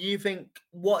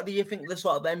what do you think the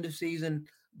sort of end of season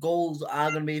goals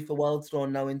are going to be for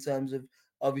Wealdstone now in terms of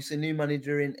obviously new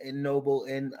manager in Noble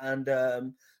and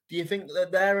do you think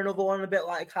that they're another one a bit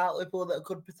like Hartlepool that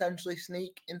could potentially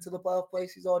sneak into the playoff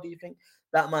places, or do you think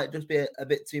that might just be a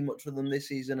bit too much for them this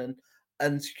season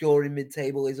and securing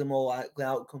mid-table is a more likely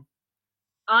outcome?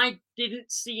 I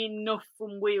didn't see enough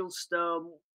from Wealdstone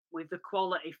with the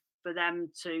quality for them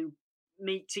to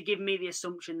give me the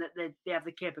assumption that they have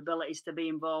the capabilities to be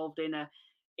involved in a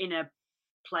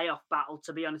playoff battle.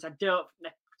 To be honest, I don't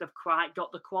think they've quite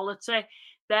got the quality.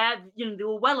 They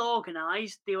were well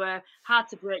organised. They were hard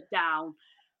to break down,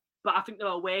 but I think their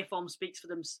away form speaks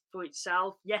for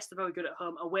itself. Yes, they're very good at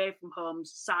home. Away from home,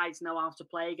 sides know how to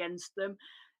play against them.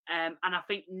 And I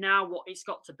think now what it's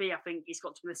got to be, I think it's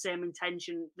got to be the same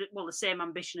intention, the same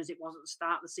ambition as it was at the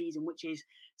start of the season, which is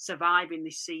surviving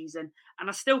this season. And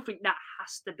I still think that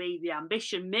has to be the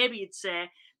ambition. Maybe you'd say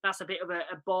that's a bit of a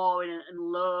boring and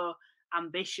low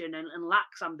ambition and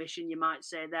lax ambition, you might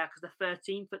say there, because they're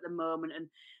 13th at the moment and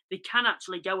they can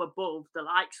actually go above the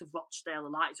likes of Rochdale, the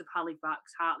likes of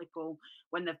Halifax, Hartlepool,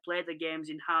 when they've played the games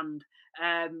in hand.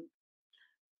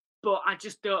 But I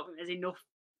just don't think there's enough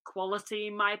quality,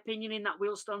 in my opinion, in that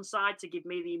Wealdstone side to give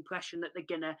me the impression that they're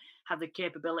going to have the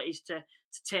capabilities to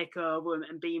take over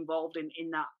and be involved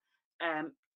in that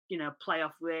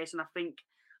playoff race. And I think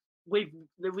with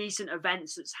the recent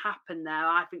events that's happened there,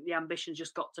 I think the ambition's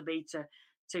just got to be to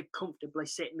comfortably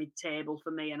sit mid-table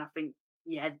for me. And I think,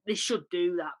 they should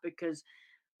do that because,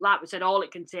 like we said, all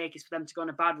it can take is for them to go on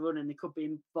a bad run and they could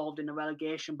be involved in a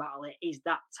relegation battle. It is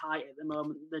that tight at the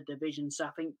moment, the division. So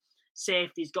I think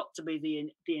safety's got to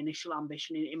be the initial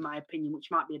ambition, in my opinion,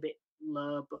 which might be a bit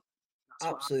low, but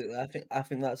absolutely. I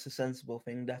think that's a sensible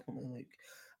thing, definitely, Luke.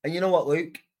 And you know what,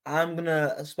 Luke? I'm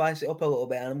gonna spice it up a little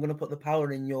bit, and I'm gonna put the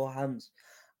power in your hands.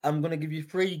 I'm gonna give you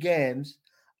 3 games,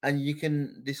 and you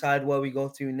can decide where we go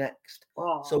to next.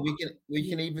 So we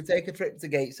can either take a trip to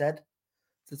Gateshead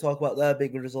to talk about their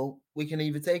big result. We can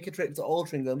either take a trip to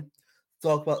Altrincham to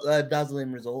talk about their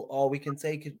dazzling result, or we can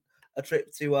take a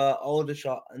trip to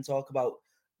Aldershot and talk about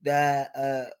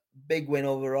their big win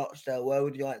over Rochdale. Where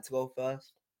would you like to go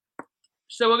first?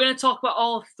 So we're going to talk about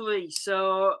all 3.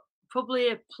 So probably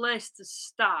a place to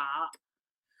start.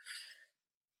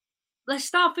 Let's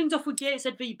start things off with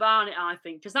Gateshead v Barnet, I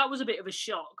think, because that was a bit of a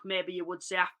shock, maybe you would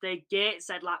say, after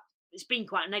Gateshead. Like, it's been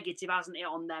quite negative, hasn't it,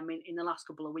 on them in the last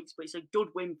couple of weeks, but it's a good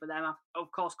win for them,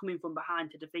 of course, coming from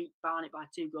behind to defeat Barnet by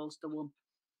 2-1.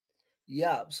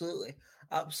 Yeah, absolutely.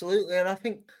 Absolutely. And I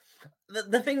think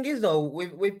the thing is, though,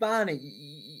 with Barnet,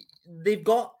 they've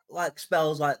got like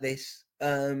spells like this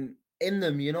in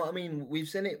them, you know what I mean? We've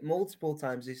seen it multiple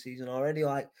times this season already.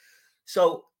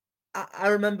 So I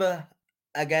remember,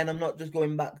 again, I'm not just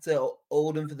going back to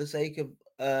Oldham for the sake of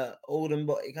Oldham,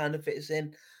 but it kind of fits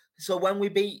in. So when we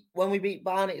beat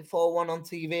Barnet 4-1 on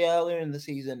TV earlier in the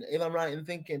season, if I'm right in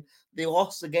thinking, they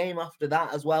lost the game after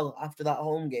that as well, after that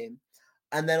home game.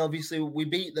 And then obviously we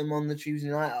beat them on the Tuesday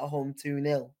night at home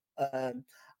 2-0.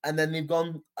 And then they've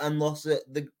gone and lost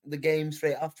the game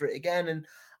straight after it again. And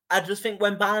I just think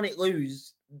when Barnet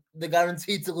lose, they're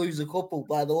guaranteed to lose a couple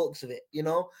by the looks of it. You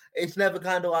know, it's never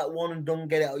kind of like one and done,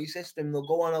 get it out of your system. They'll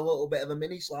go on a little bit of a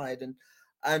mini slide,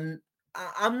 and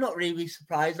I'm not really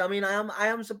surprised. I mean, I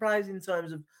am surprised in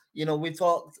terms of, you know, we've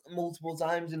talked multiple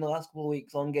times in the last couple of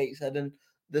weeks on Gateshead and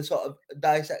the sort of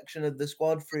dissection of the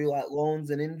squad through like loans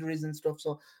and injuries and stuff.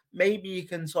 So maybe you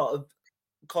can sort of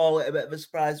call it a bit of a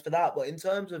surprise for that. But in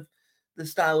terms of the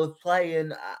style of play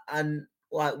and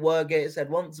like where Gateshead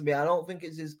wants to be, I don't think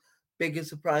it's as big a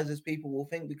surprise as people will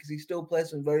think, because he still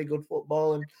plays some very good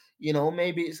football. And you know,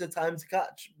 maybe it's the time to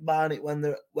catch Barnet when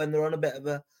they're on a bit of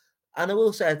a, and I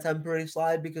will say, a temporary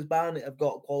slide, because Barnet have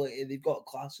got quality, they've got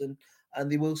class,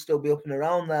 and they will still be up and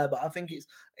around there. But I think it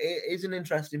is an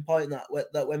interesting point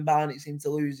that when Barnet seem to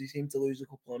lose, they seem to lose a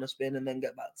couple on a spin and then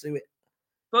get back to it.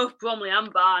 Both Bromley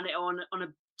and Barnet on a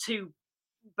two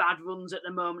bad runs at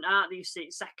the moment, aren't they? You see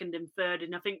it second and third,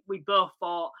 and I think we both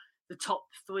thought the top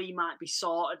three might be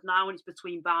sorted now, and it's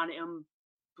between Barnet and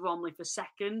Bromley for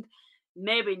second.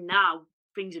 Maybe now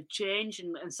things have changed,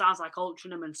 and sounds like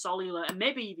Altrincham and Solihull, and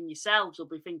maybe even yourselves will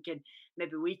be thinking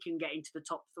maybe we can get into the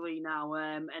top three now,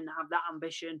 and have that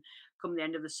ambition come the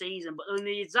end of the season. But in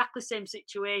the exactly same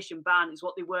situation, Barnet is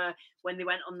what they were when they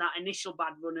went on that initial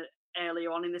bad run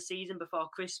earlier on in the season before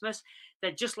Christmas.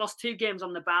 They'd just lost 2 games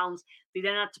on the bounce. They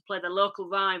then had to play their local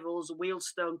rivals,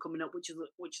 Wealdstone, coming up, which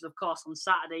is of course on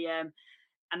Saturday.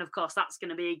 And of course, that's going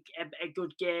to be a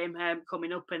good game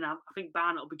coming up. And I think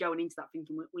Barnet will be going into that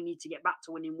thinking we need to get back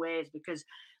to winning ways, because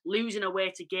losing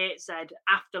away to Gateshead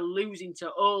after losing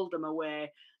to Oldham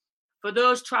away, for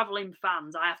those travelling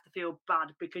fans, I have to feel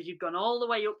bad, because you've gone all the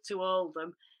way up to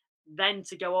Oldham, then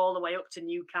to go all the way up to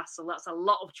Newcastle. That's a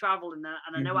lot of travel in there.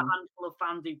 And I know a handful of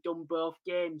fans who've done both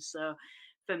games. So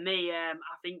for me, I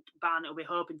think Barnet will be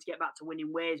hoping to get back to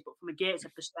winning ways. But from a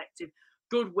Gateshead perspective,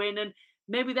 good win. And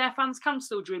maybe their fans can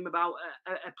still dream about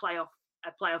a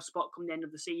playoff spot come the end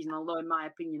of the season. Although, in my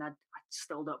opinion, I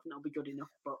still don't think it'll be good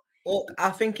enough. But well, I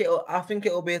think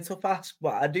it'll be a tough ask.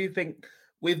 But I do think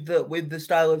with the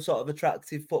style of sort of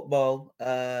attractive football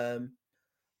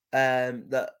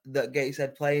that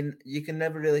Gateshead playing, you can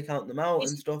never really count them out and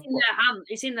stuff.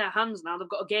 It's in their hands now. They've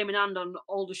got a game in hand on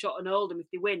Aldershot and Oldham.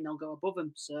 If they win, they'll go above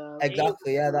them. So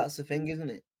exactly, yeah, that's the thing, isn't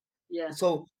it? Yeah.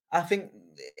 So I think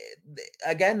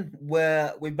again,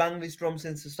 we banged this drum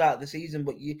since the start of the season,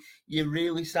 but you're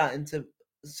really starting to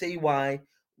see why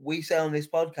we say on this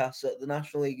podcast that the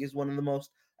National League is one of the most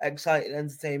exciting,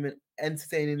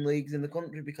 entertaining leagues in the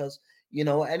country, because you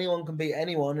know anyone can beat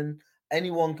anyone, and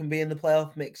anyone can be in the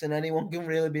playoff mix, and anyone can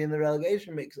really be in the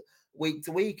relegation mix week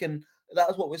to week. And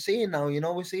that's what we're seeing now. You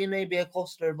know, we're seeing maybe a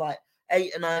cluster of like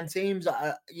 8 or 9 teams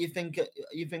that you're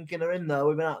thinking are in there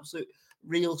with an absolute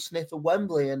real sniff of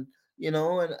Wembley. And, you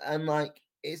know, and like,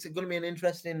 it's going to be an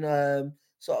interesting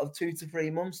sort of 2 to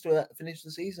 3 months to finish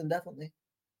the season, definitely.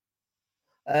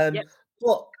 Yep.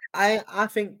 But I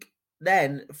think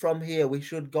then from here we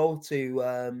should go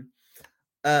to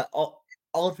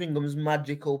Altringham's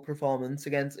magical performance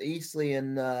against Eastleigh,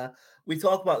 and we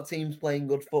talk about teams playing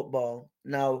good football.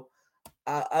 Now,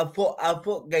 I've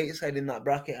put Gateshead in that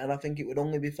bracket, and I think it would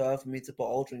only be fair for me to put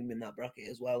Altrincham in that bracket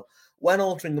as well. When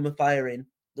Altrincham are firing,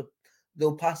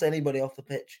 they'll pass anybody off the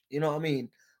pitch. You know what I mean?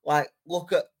 Like,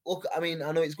 look. I mean,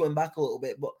 I know it's going back a little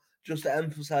bit, but just to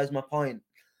emphasise my point,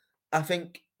 I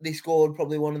think they scored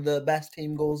probably one of the best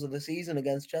team goals of the season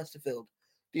against Chesterfield.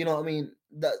 Do you know what I mean?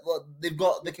 That they've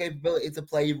got the capability to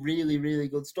play really, really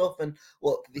good stuff. And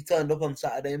look, they turned up on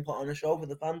Saturday and put on a show for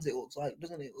the fans. It looks like,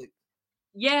 doesn't it, Luke?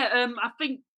 Yeah, I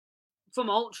think from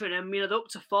Altrincham, they're up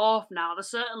to 4th now. They're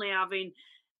certainly having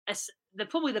they're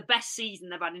probably the best season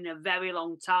they've had in a very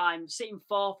long time. Sitting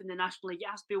 4th in the National League, it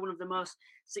has to be one of the most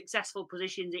successful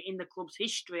positions in the club's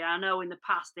history. I know in the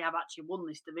past they have actually won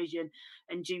this division,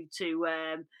 and due to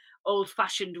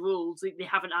old-fashioned rules, they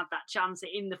haven't had that chance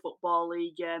in the Football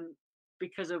League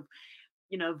because of,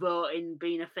 voting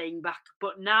being a thing back.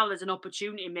 But now there's an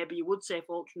opportunity, maybe you would say,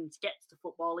 for Altrincham to get to the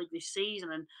Football League this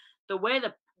season. And the way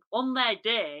that on their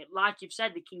day, like you've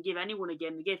said, they can give anyone a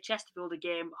game. They gave Chesterfield a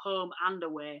game home and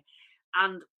away.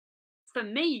 And for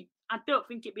me, I don't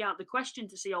think it'd be out of the question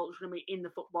to see Altrincham in the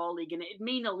Football League, and it'd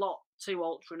mean a lot to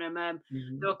Altrincham.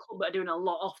 They're a club that are doing a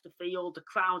lot off the field. The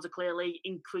crowds are clearly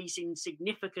increasing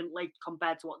significantly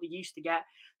compared to what they used to get.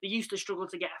 They used to struggle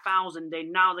to get 1,000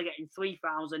 in. Now they're getting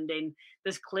 3,000 in.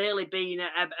 There's clearly been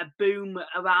a boom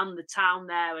around the town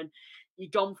there, and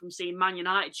you've gone from seeing Man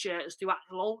United shirts to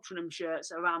actual Altrincham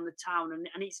shirts around the town,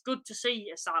 and it's good to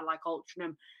see a side like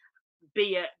Altrincham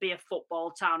be a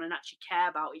football town and actually care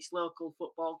about its local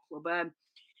football club.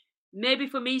 Maybe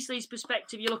from Eastleigh's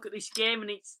perspective, you look at this game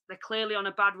and they're clearly on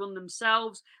a bad run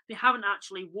themselves. They haven't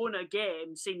actually won a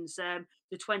game since the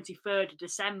 23rd of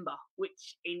December,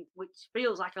 which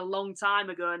feels like a long time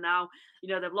ago now. You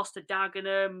know, they've lost to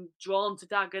Dagenham, drawn to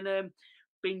Dagenham,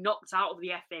 been knocked out of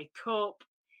the FA Cup.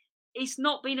 It's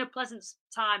not been a pleasant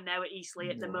time there at Eastleigh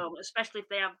at the moment, especially if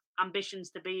they have ambitions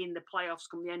to be in the playoffs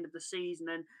come the end of the season.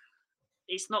 And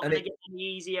it's not going to get any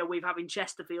easier with having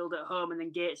Chesterfield at home and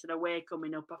then Gateshead away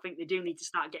coming up. I think they do need to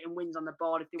start getting wins on the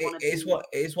board if they want to.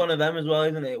 It's one of them as well,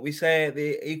 isn't it? We say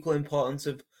the equal importance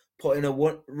of putting a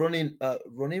winning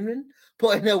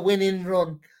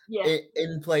run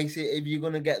in place if you're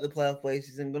going to get the playoff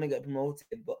places and going to get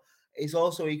promoted. But it's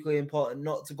also equally important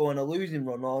not to go on a losing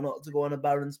run or not to go on a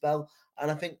barren spell. And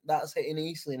I think that's hitting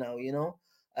Eastleigh now, you know.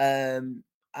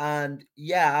 And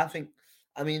yeah,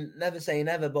 I mean, never say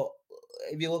never, but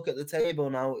if you look at the table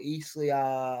now, Eastleigh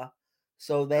are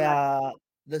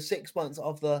the 6 points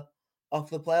off the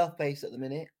playoff pace at the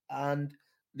minute, and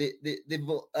they've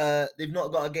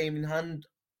not got a game in hand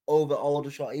over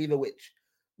Aldershot either, which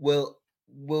will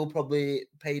probably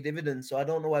pay dividends. So I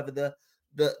don't know whether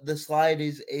the slide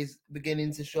is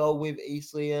beginning to show with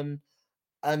Eastleigh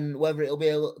and whether it'll be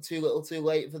a little too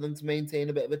late for them to maintain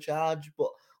a bit of a charge.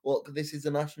 But look, this is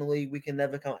the National League. We can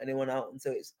never count anyone out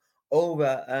until it's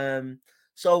over.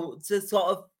 So to sort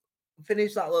of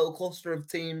finish that little cluster of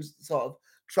teams sort of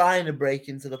trying to break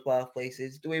into the playoff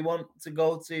places, do we want to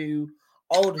go to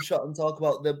Aldershot and talk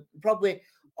about the probably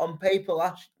on paper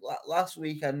last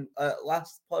weekend,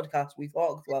 last podcast, we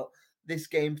talked about this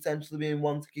game potentially being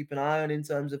one to keep an eye on in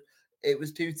terms of it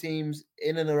was two teams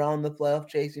in and around the playoff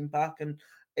chasing pack and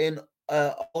in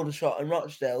Aldershot and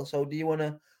Rochdale. So do you want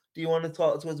to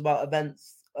talk to us about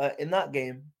events in that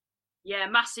game? Yeah,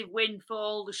 massive win for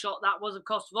Aldershot. That was, of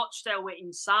course, Rochdale were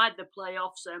inside the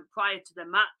playoffs prior to the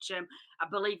match. I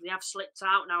believe they have slipped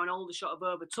out now and Aldershot have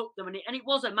overtook them. And it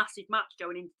was a massive match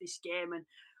going into this game. And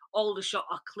Aldershot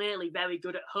are clearly very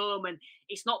good at home. And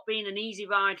it's not been an easy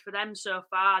ride for them so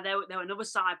far. They were another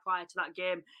side prior to that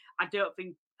game. I don't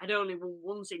think I'd only won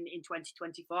once in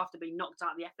 2024 after being knocked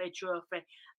out of the FA Trophy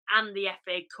and the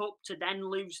FA Cup to then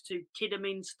lose to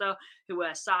Kidderminster, who are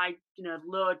a side,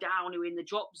 low down, who are in the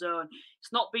drop zone.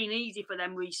 It's not been easy for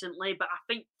them recently, but I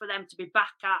think for them to be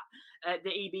back at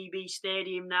the EBB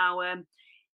Stadium now,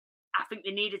 I think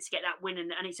they needed to get that win,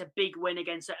 and it's a big win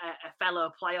against a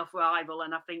fellow playoff rival.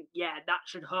 And I think, that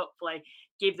should hopefully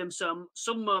give them some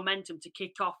momentum to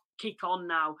kick on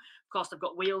now. Of course, they've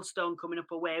got Wealdstone coming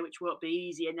up away, which won't be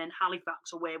easy, and then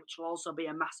Halifax away, which will also be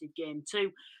a massive game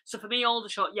too. So for me,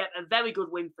 Aldershot, a very good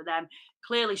win for them,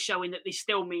 clearly showing that they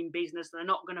still mean business. They're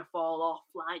not going to fall off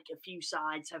like a few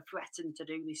sides have threatened to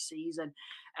do this season.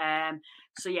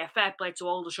 Fair play to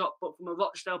Aldershot, but from a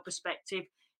Rochdale perspective,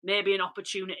 maybe an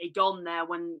opportunity gone there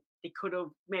when they could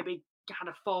have maybe had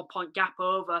a 4-point gap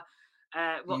over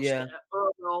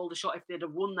Aldershot if they'd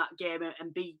have won that game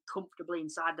and be comfortably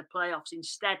inside the playoffs.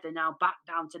 Instead, they're now back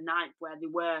down to 9th where they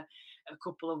were a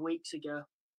couple of weeks ago.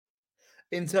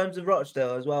 In terms of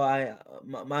Rochdale as well,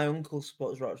 my uncle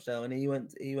supports Rochdale and he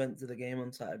went to the game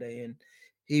on Saturday and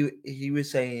he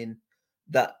was saying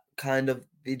that kind of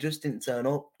they just didn't turn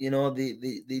up.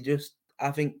 They just,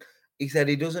 I think he said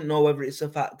he doesn't know whether it's a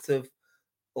fact of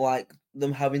like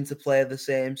them having to play the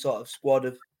same sort of squad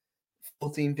of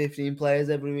 14, 15 players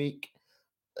every week.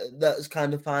 That's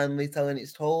kind of finally telling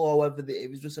its toll, or whether it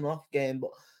was just an off game.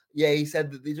 But he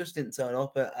said that they just didn't turn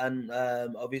up, and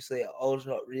obviously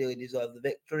Aldershot really deserved the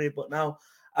victory. But now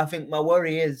I think my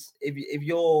worry is if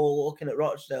you're looking at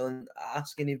Rochdale and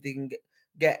asking if they can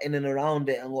get in and around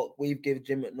it, and look, we've given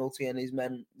Jim McNulty and his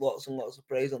men lots and lots of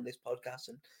praise on this podcast,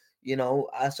 and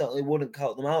I certainly wouldn't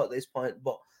count them out at this point,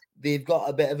 but they've got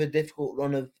a bit of a difficult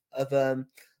run of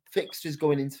fixtures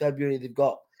going into February. They've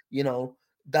got,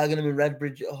 Dagenham and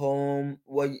Redbridge at home.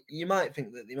 Well, you might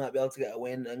think that they might be able to get a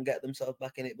win and get themselves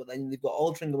back in it, but then they've got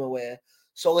Altrincham away,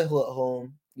 Solihull at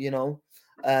home,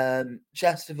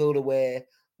 Chesterfield away,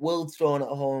 Wealdstone at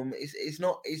home. It's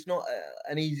not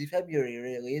an easy February,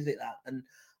 really, is it? That, and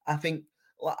I think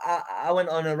I went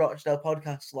on a Rochdale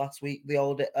podcast last week, the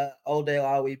All Day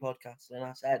Are We podcast, and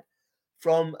I said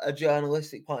from a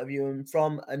journalistic point of view and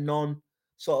from a non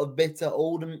sort of bitter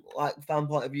Oldham fan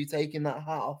point of view, taking that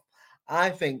hat off, I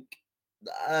think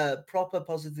a proper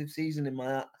positive season in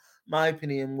my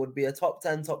opinion would be a top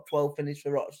 10, top 12 finish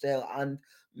for Rochdale and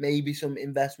maybe some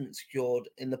investment secured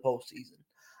in the postseason.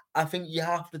 I think you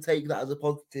have to take that as a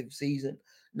positive season.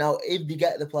 Now, if they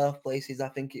get the playoff places, I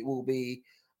think it will be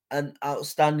an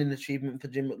outstanding achievement for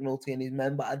Jim McNulty and his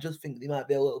men, but I just think they might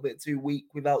be a little bit too weak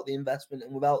without the investment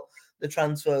and without the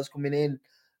transfers coming in.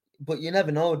 But you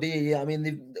never know, do you? I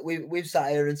mean, we've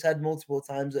sat here and said multiple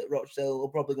times that Rochdale are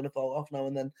probably going to fall off now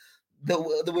and then.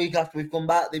 The week after we've come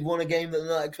back, they've won a game that they're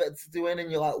not expected to win,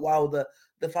 and you're like, wow,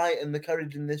 the fight and the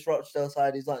courage in this Rochdale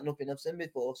side is like nothing I've seen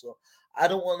before. So I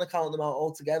don't want to count them out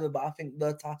altogether, but I think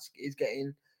their task is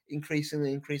getting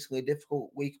increasingly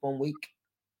difficult week on week.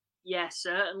 Yeah,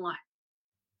 certainly.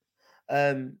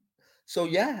 So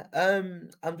yeah,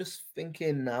 I'm just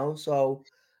thinking now. So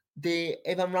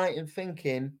if I'm right in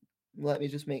thinking, let me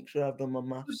just make sure I've done my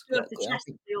maths correctly.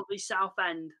 Chesterfield v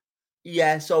Southend.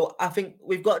 Yeah, so I think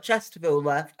we've got Chesterfield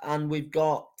left, and we've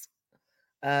got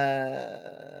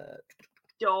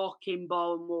Dorking,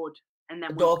 Boreham Wood, and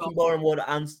then Dorking, Boreham Wood,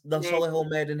 and the Solihull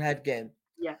Maidenhead game.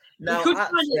 Yeah, now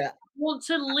want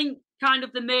to link kind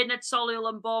of the Maidenhead, Solihull,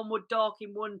 and Boreham Wood,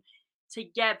 Dorking one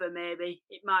together. Maybe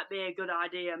it might be a good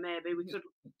idea. Maybe we could.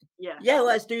 Yeah,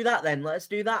 let's do that then. Let's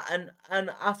do that, and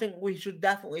I think we should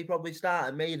definitely probably start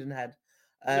at Maidenhead,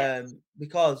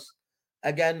 because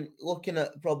again, looking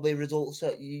at probably results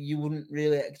that you wouldn't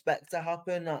really expect to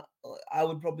happen, I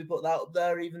would probably put that up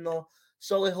there, even though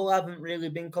Solihull haven't really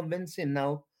been convincing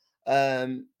now,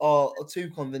 or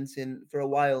too convincing for a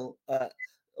while.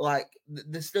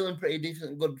 They're still in pretty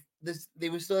decent good. They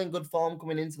were still in good form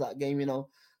coming into that game.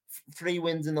 3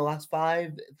 wins in the last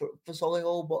 5 for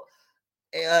Solihull, but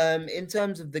in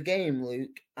terms of the game,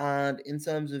 Luke, and in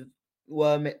terms of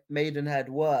where Maidenhead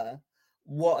were,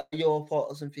 what are your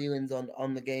thoughts and feelings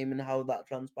on the game and how that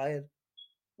transpired?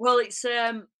 Well, it's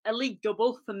a league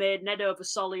double for Maidenhead over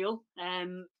Solihull.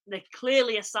 They're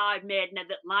clearly a side, Maidenhead,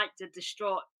 that like to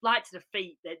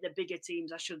defeat the bigger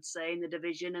teams, I should say, in the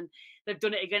division, and they've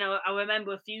done it again. I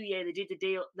remember a few years they did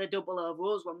the double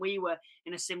over us when we were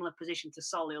in a similar position to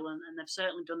Solihull, and they've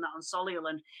certainly done that on Solihull.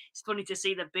 And it's funny to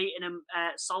see they've beaten them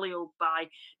Solihull by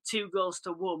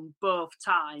 2-1 both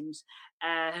times.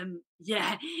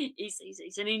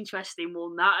 It's an interesting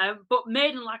one that. But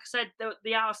Maiden, like I said,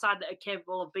 they are a side that are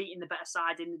capable of beating the better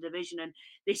side in the division, and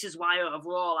this is why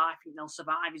overall I think they'll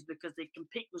survive, is because they can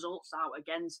pick results out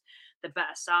against the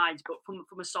better sides. But from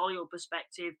a Solihull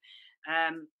perspective,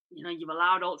 you've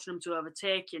allowed Altrincham to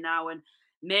overtake you now, and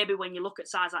maybe when you look at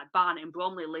sides like Barnet and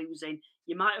Bromley losing,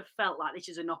 you might have felt like this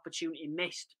is an opportunity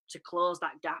missed to close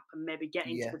that gap and maybe get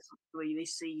into the top 3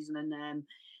 this season. And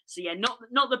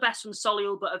not the best from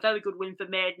Solihull, but a very good win for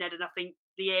Maidenhead. And I think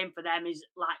the aim for them is,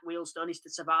 like Wealdstone, is to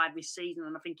survive this season.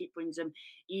 And I think it brings them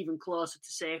even closer to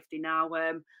safety now.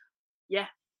 Yeah,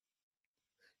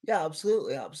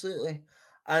 absolutely.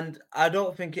 And I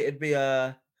don't think it'd be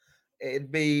a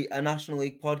National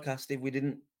League podcast if we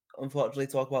didn't, unfortunately,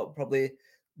 talk about probably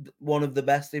one of the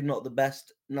best, if not the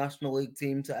best, National League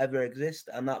team to ever exist.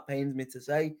 And that pains me to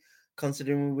say,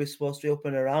 considering we were supposed to be up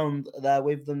and around there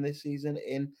with them this season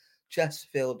in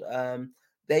Chesterfield.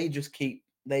 They just keep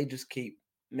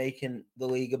making the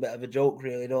league a bit of a joke,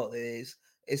 really, don't they?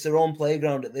 It's their own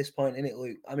playground at this point, isn't it,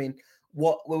 Luke? I mean,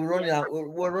 we're running out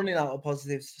of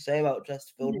positives to say about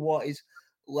Chesterfield. What is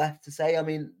left to say? I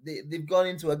mean, they've gone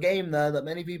into a game there that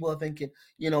many people are thinking,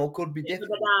 could be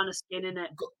different. Banana skin, innit?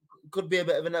 Could be a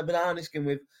bit of a banana skin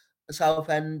with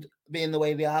Southend being the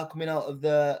way they are coming out of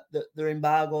their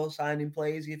embargo, signing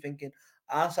players. You're thinking,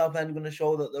 are Southend going to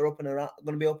show that they're going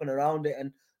to be up and around it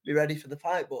and be ready for the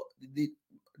fight? But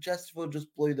Chesterfield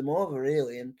just blew them over,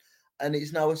 really, and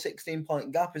it's now a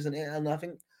 16-point gap, isn't it? And I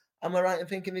think, am I right in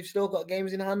thinking they've still got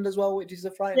games in hand as well, which is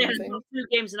a frightening thing? 2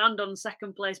 games in hand on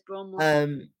second place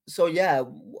Bromley. So yeah,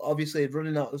 obviously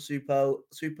running out of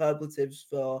superlatives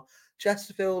for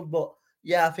Chesterfield, but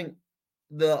yeah, I think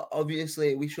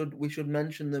obviously we should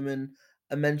mention them and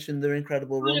mention their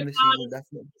incredible run this season.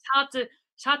 Definitely,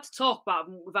 it's hard to talk about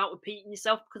them without repeating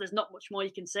yourself, because there's not much more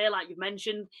you can say. Like you've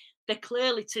mentioned, they're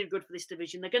clearly too good for this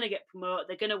division. They're going to get promoted.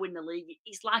 They're going to win the league.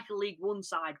 It's like a League One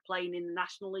side playing in the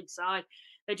National League side.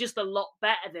 They're just a lot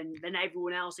better than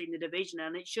everyone else in the division.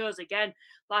 And it shows again,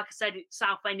 like I said,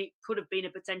 Southend, it could have been a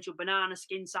potential banana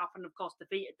skin. Southend, of course,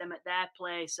 defeated them at their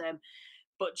place.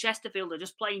 But Chesterfield are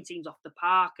just playing teams off the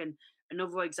park. And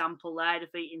another example there,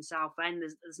 defeating Southend.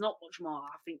 There's not much more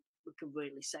I think we could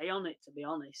really say on it, to be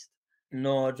honest.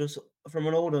 No, just from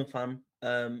an Oldham fan,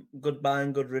 goodbye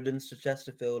and good riddance to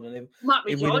Chesterfield. And Might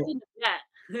be if we don't, joining,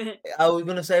 yeah. I was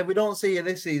going to say, if we don't see you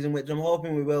this season, which I'm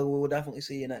hoping we will definitely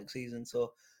see you next season.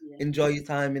 So enjoy your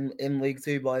time in League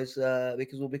Two, boys,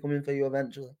 because we'll be coming for you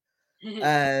eventually.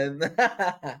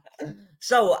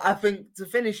 So I think to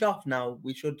finish off now,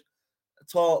 we should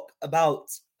talk about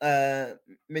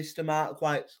Mr. Mark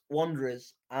White's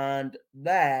Wanderers and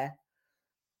their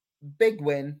big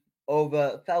win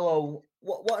over fellow.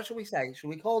 What should we say? Should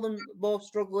we call them both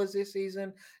strugglers this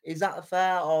season? Is that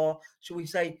fair, or should we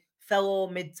say fellow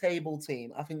mid-table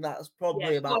team? I think that's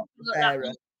probably about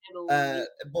fairer.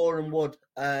 Boreham Wood.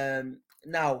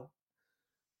 Now,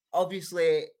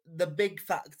 obviously, the big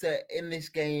factor in this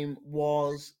game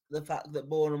was the fact that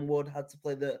Boreham Wood had to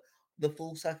play the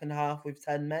full second half with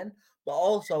 10 men, but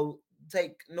also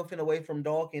take nothing away from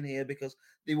Dorking here because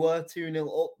they were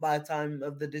 2-0 up by the time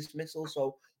of the dismissal.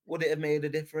 So would it have made a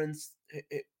difference?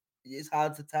 It's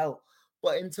hard to tell.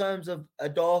 But in terms of a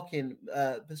Dorking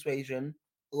persuasion,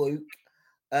 Luke,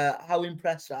 how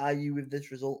impressed are you with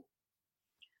this result?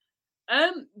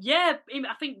 Yeah,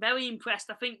 I think very impressed.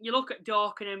 I think you look at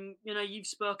Dorking and, you've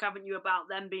spoke, haven't you, about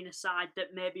them being a side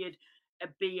that maybe would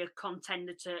be a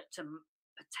contender to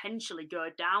potentially go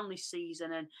down this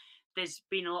season. And there's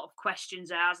been a lot of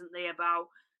questions, hasn't there, about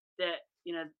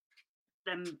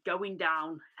them going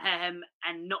down and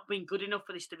not being good enough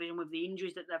for this division with the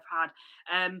injuries that they've had.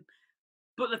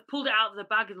 But they've pulled it out of the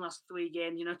bag in the last 3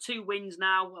 games. 2 wins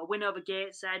now, a win over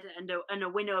Gateshead and a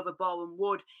win over Boreham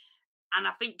Wood. And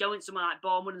I think going somewhere like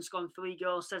Boreham Wood and scoring 3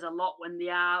 goals says a lot when they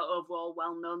are overall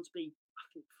well known to be, I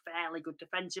think, fairly good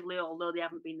defensively, although they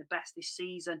haven't been the best this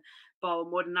season,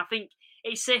 Boreham Wood. And I think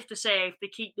it's safe to say if they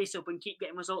keep this up and keep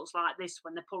getting results like this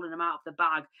when they're pulling them out of the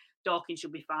bag, Dorking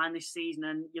should be fine this season.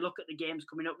 And you look at the games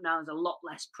coming up now, there's a lot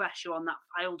less pressure on that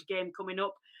Fylde game coming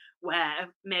up, where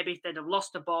maybe if they'd have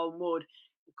lost to Boreham Wood,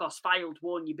 of course, Fylde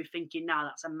won, you'd be thinking, now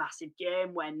that's a massive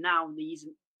game, where now there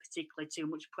isn't particularly too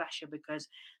much pressure because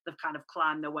they've kind of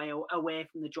climbed their way away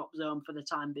from the drop zone for the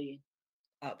time being.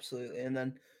 Absolutely. And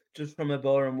then just from a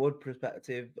Boreham Wood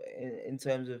perspective, in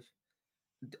terms of,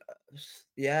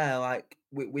 like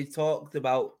we talked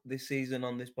about this season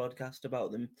on this podcast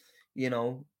about them,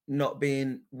 not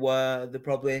being where they're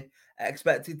probably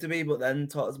expected to be, but then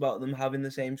talked about them having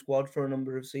the same squad for a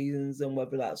number of seasons and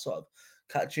whether that's sort of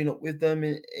catching up with them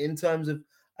in terms of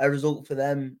a result for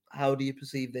them. How do you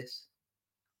perceive this?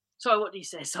 Sorry, what do you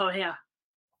say? Sorry,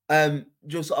 yeah.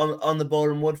 Just on the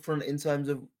Boreham Wood front, in terms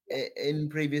of in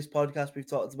previous podcasts, we've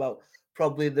talked about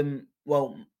probably them,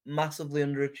 massively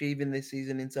underachieving this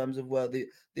season in terms of where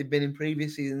they've been in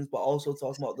previous seasons, but also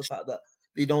talking about the fact that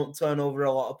they don't turn over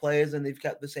a lot of players and they've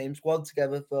kept the same squad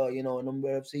together for, a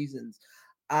number of seasons.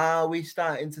 Are we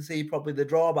starting to see probably the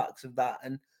drawbacks of that?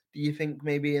 And do you think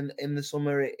maybe in the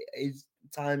summer it is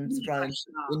time to try and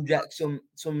inject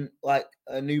some like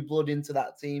new blood into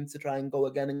that team to try and go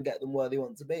again and get them where they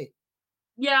want to be?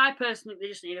 Yeah, I personally they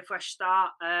just need a fresh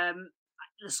start.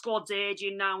 The squad's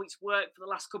aging now. It's worked for the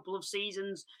last couple of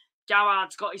seasons.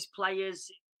 Garrard's got his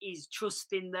players. He's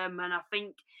trusting them. And I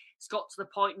think it's got to the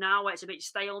point now where it's a bit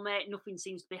stalemate. Nothing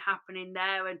seems to be happening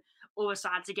there. And other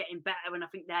sides are getting better. And I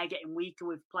think they're getting weaker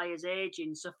with players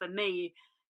aging. So for me,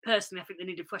 personally, I think they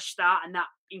need a fresh start, and that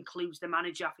includes the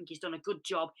manager. I think he's done a good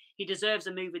job. He deserves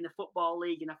a move in the Football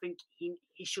League, and I think he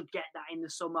should get that in the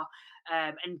summer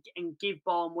and give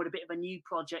Boreham Wood a bit of a new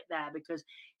project there, because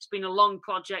it's been a long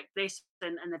project, this,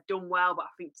 and they've done well, but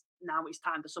I think now it's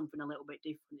time for something a little bit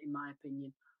different, in my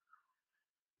opinion.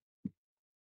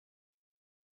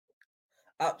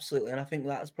 Absolutely, and I think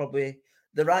that's probably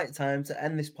the right time to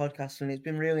end this podcast, and it's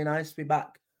been really nice to be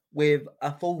back with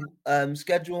a full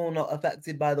schedule, not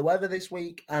affected by the weather this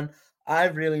week. And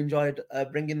I've really enjoyed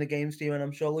bringing the games to you, and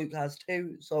I'm sure Luke has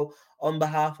too. So on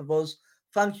behalf of us,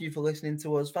 thank you for listening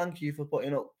to us. Thank you for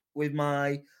putting up with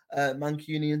my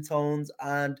Mancunian tones.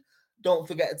 And don't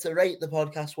forget to rate the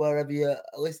podcast wherever you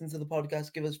listen to the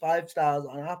podcast. Give us 5 stars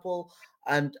on Apple.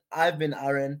 And I've been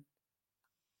Aaron.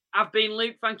 I've been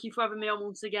Luke. Thank you for having me on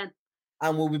once again.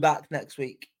 And we'll be back next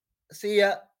week. See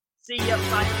ya. See ya.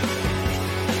 Bye.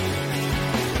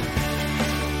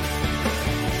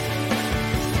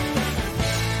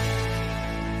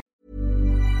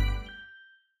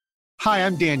 Hi,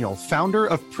 I'm Daniel, founder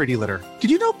of Pretty Litter.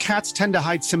 Did you know cats tend to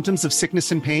hide symptoms of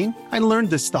sickness and pain? I learned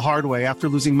this the hard way after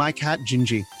losing my cat,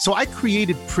 Gingy. So I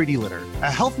created Pretty Litter,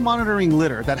 a health monitoring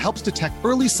litter that helps detect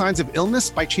early signs of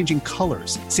illness by changing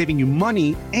colors, saving you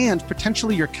money and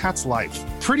potentially your cat's life.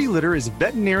 Pretty Litter is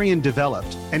veterinarian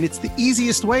developed, and it's the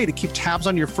easiest way to keep tabs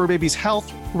on your fur baby's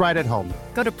health right at home.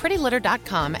 Go to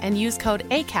prettylitter.com and use code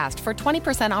ACAST for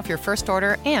 20% off your first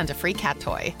order and a free cat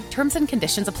toy. Terms and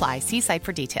conditions apply. See site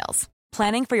for details.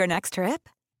 Planning for your next trip?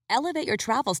 Elevate your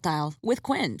travel style with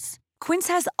Quince. Quince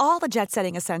has all the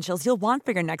jet-setting essentials you'll want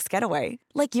for your next getaway,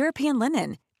 like European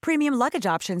linen, premium luggage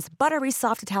options, buttery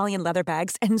soft Italian leather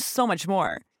bags, and so much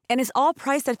more. And is all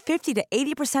priced at 50 to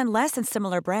 80% less than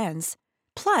similar brands.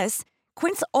 Plus,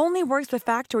 Quince only works with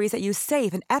factories that use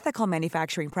safe and ethical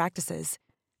manufacturing practices.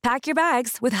 Pack your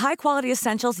bags with high-quality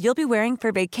essentials you'll be wearing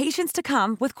for vacations to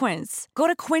come with Quince. Go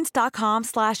to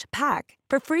quince.com/pack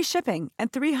for free shipping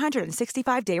and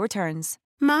 365-day returns.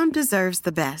 Mom deserves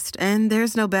the best, and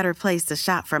there's no better place to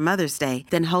shop for Mother's Day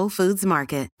than Whole Foods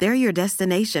Market. They're your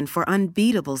destination for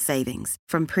unbeatable savings,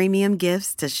 from premium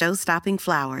gifts to show-stopping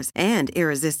flowers and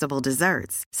irresistible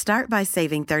desserts. Start by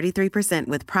saving 33%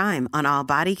 with Prime on all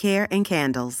body care and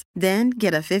candles. Then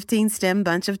get a 15-stem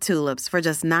bunch of tulips for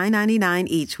just $9.99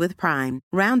 each with Prime.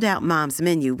 Round out Mom's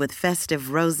menu with festive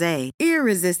rosé,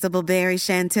 irresistible berry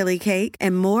chantilly cake,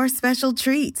 and more special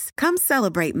treats. Come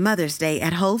celebrate Mother's Day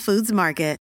at Whole Foods Market.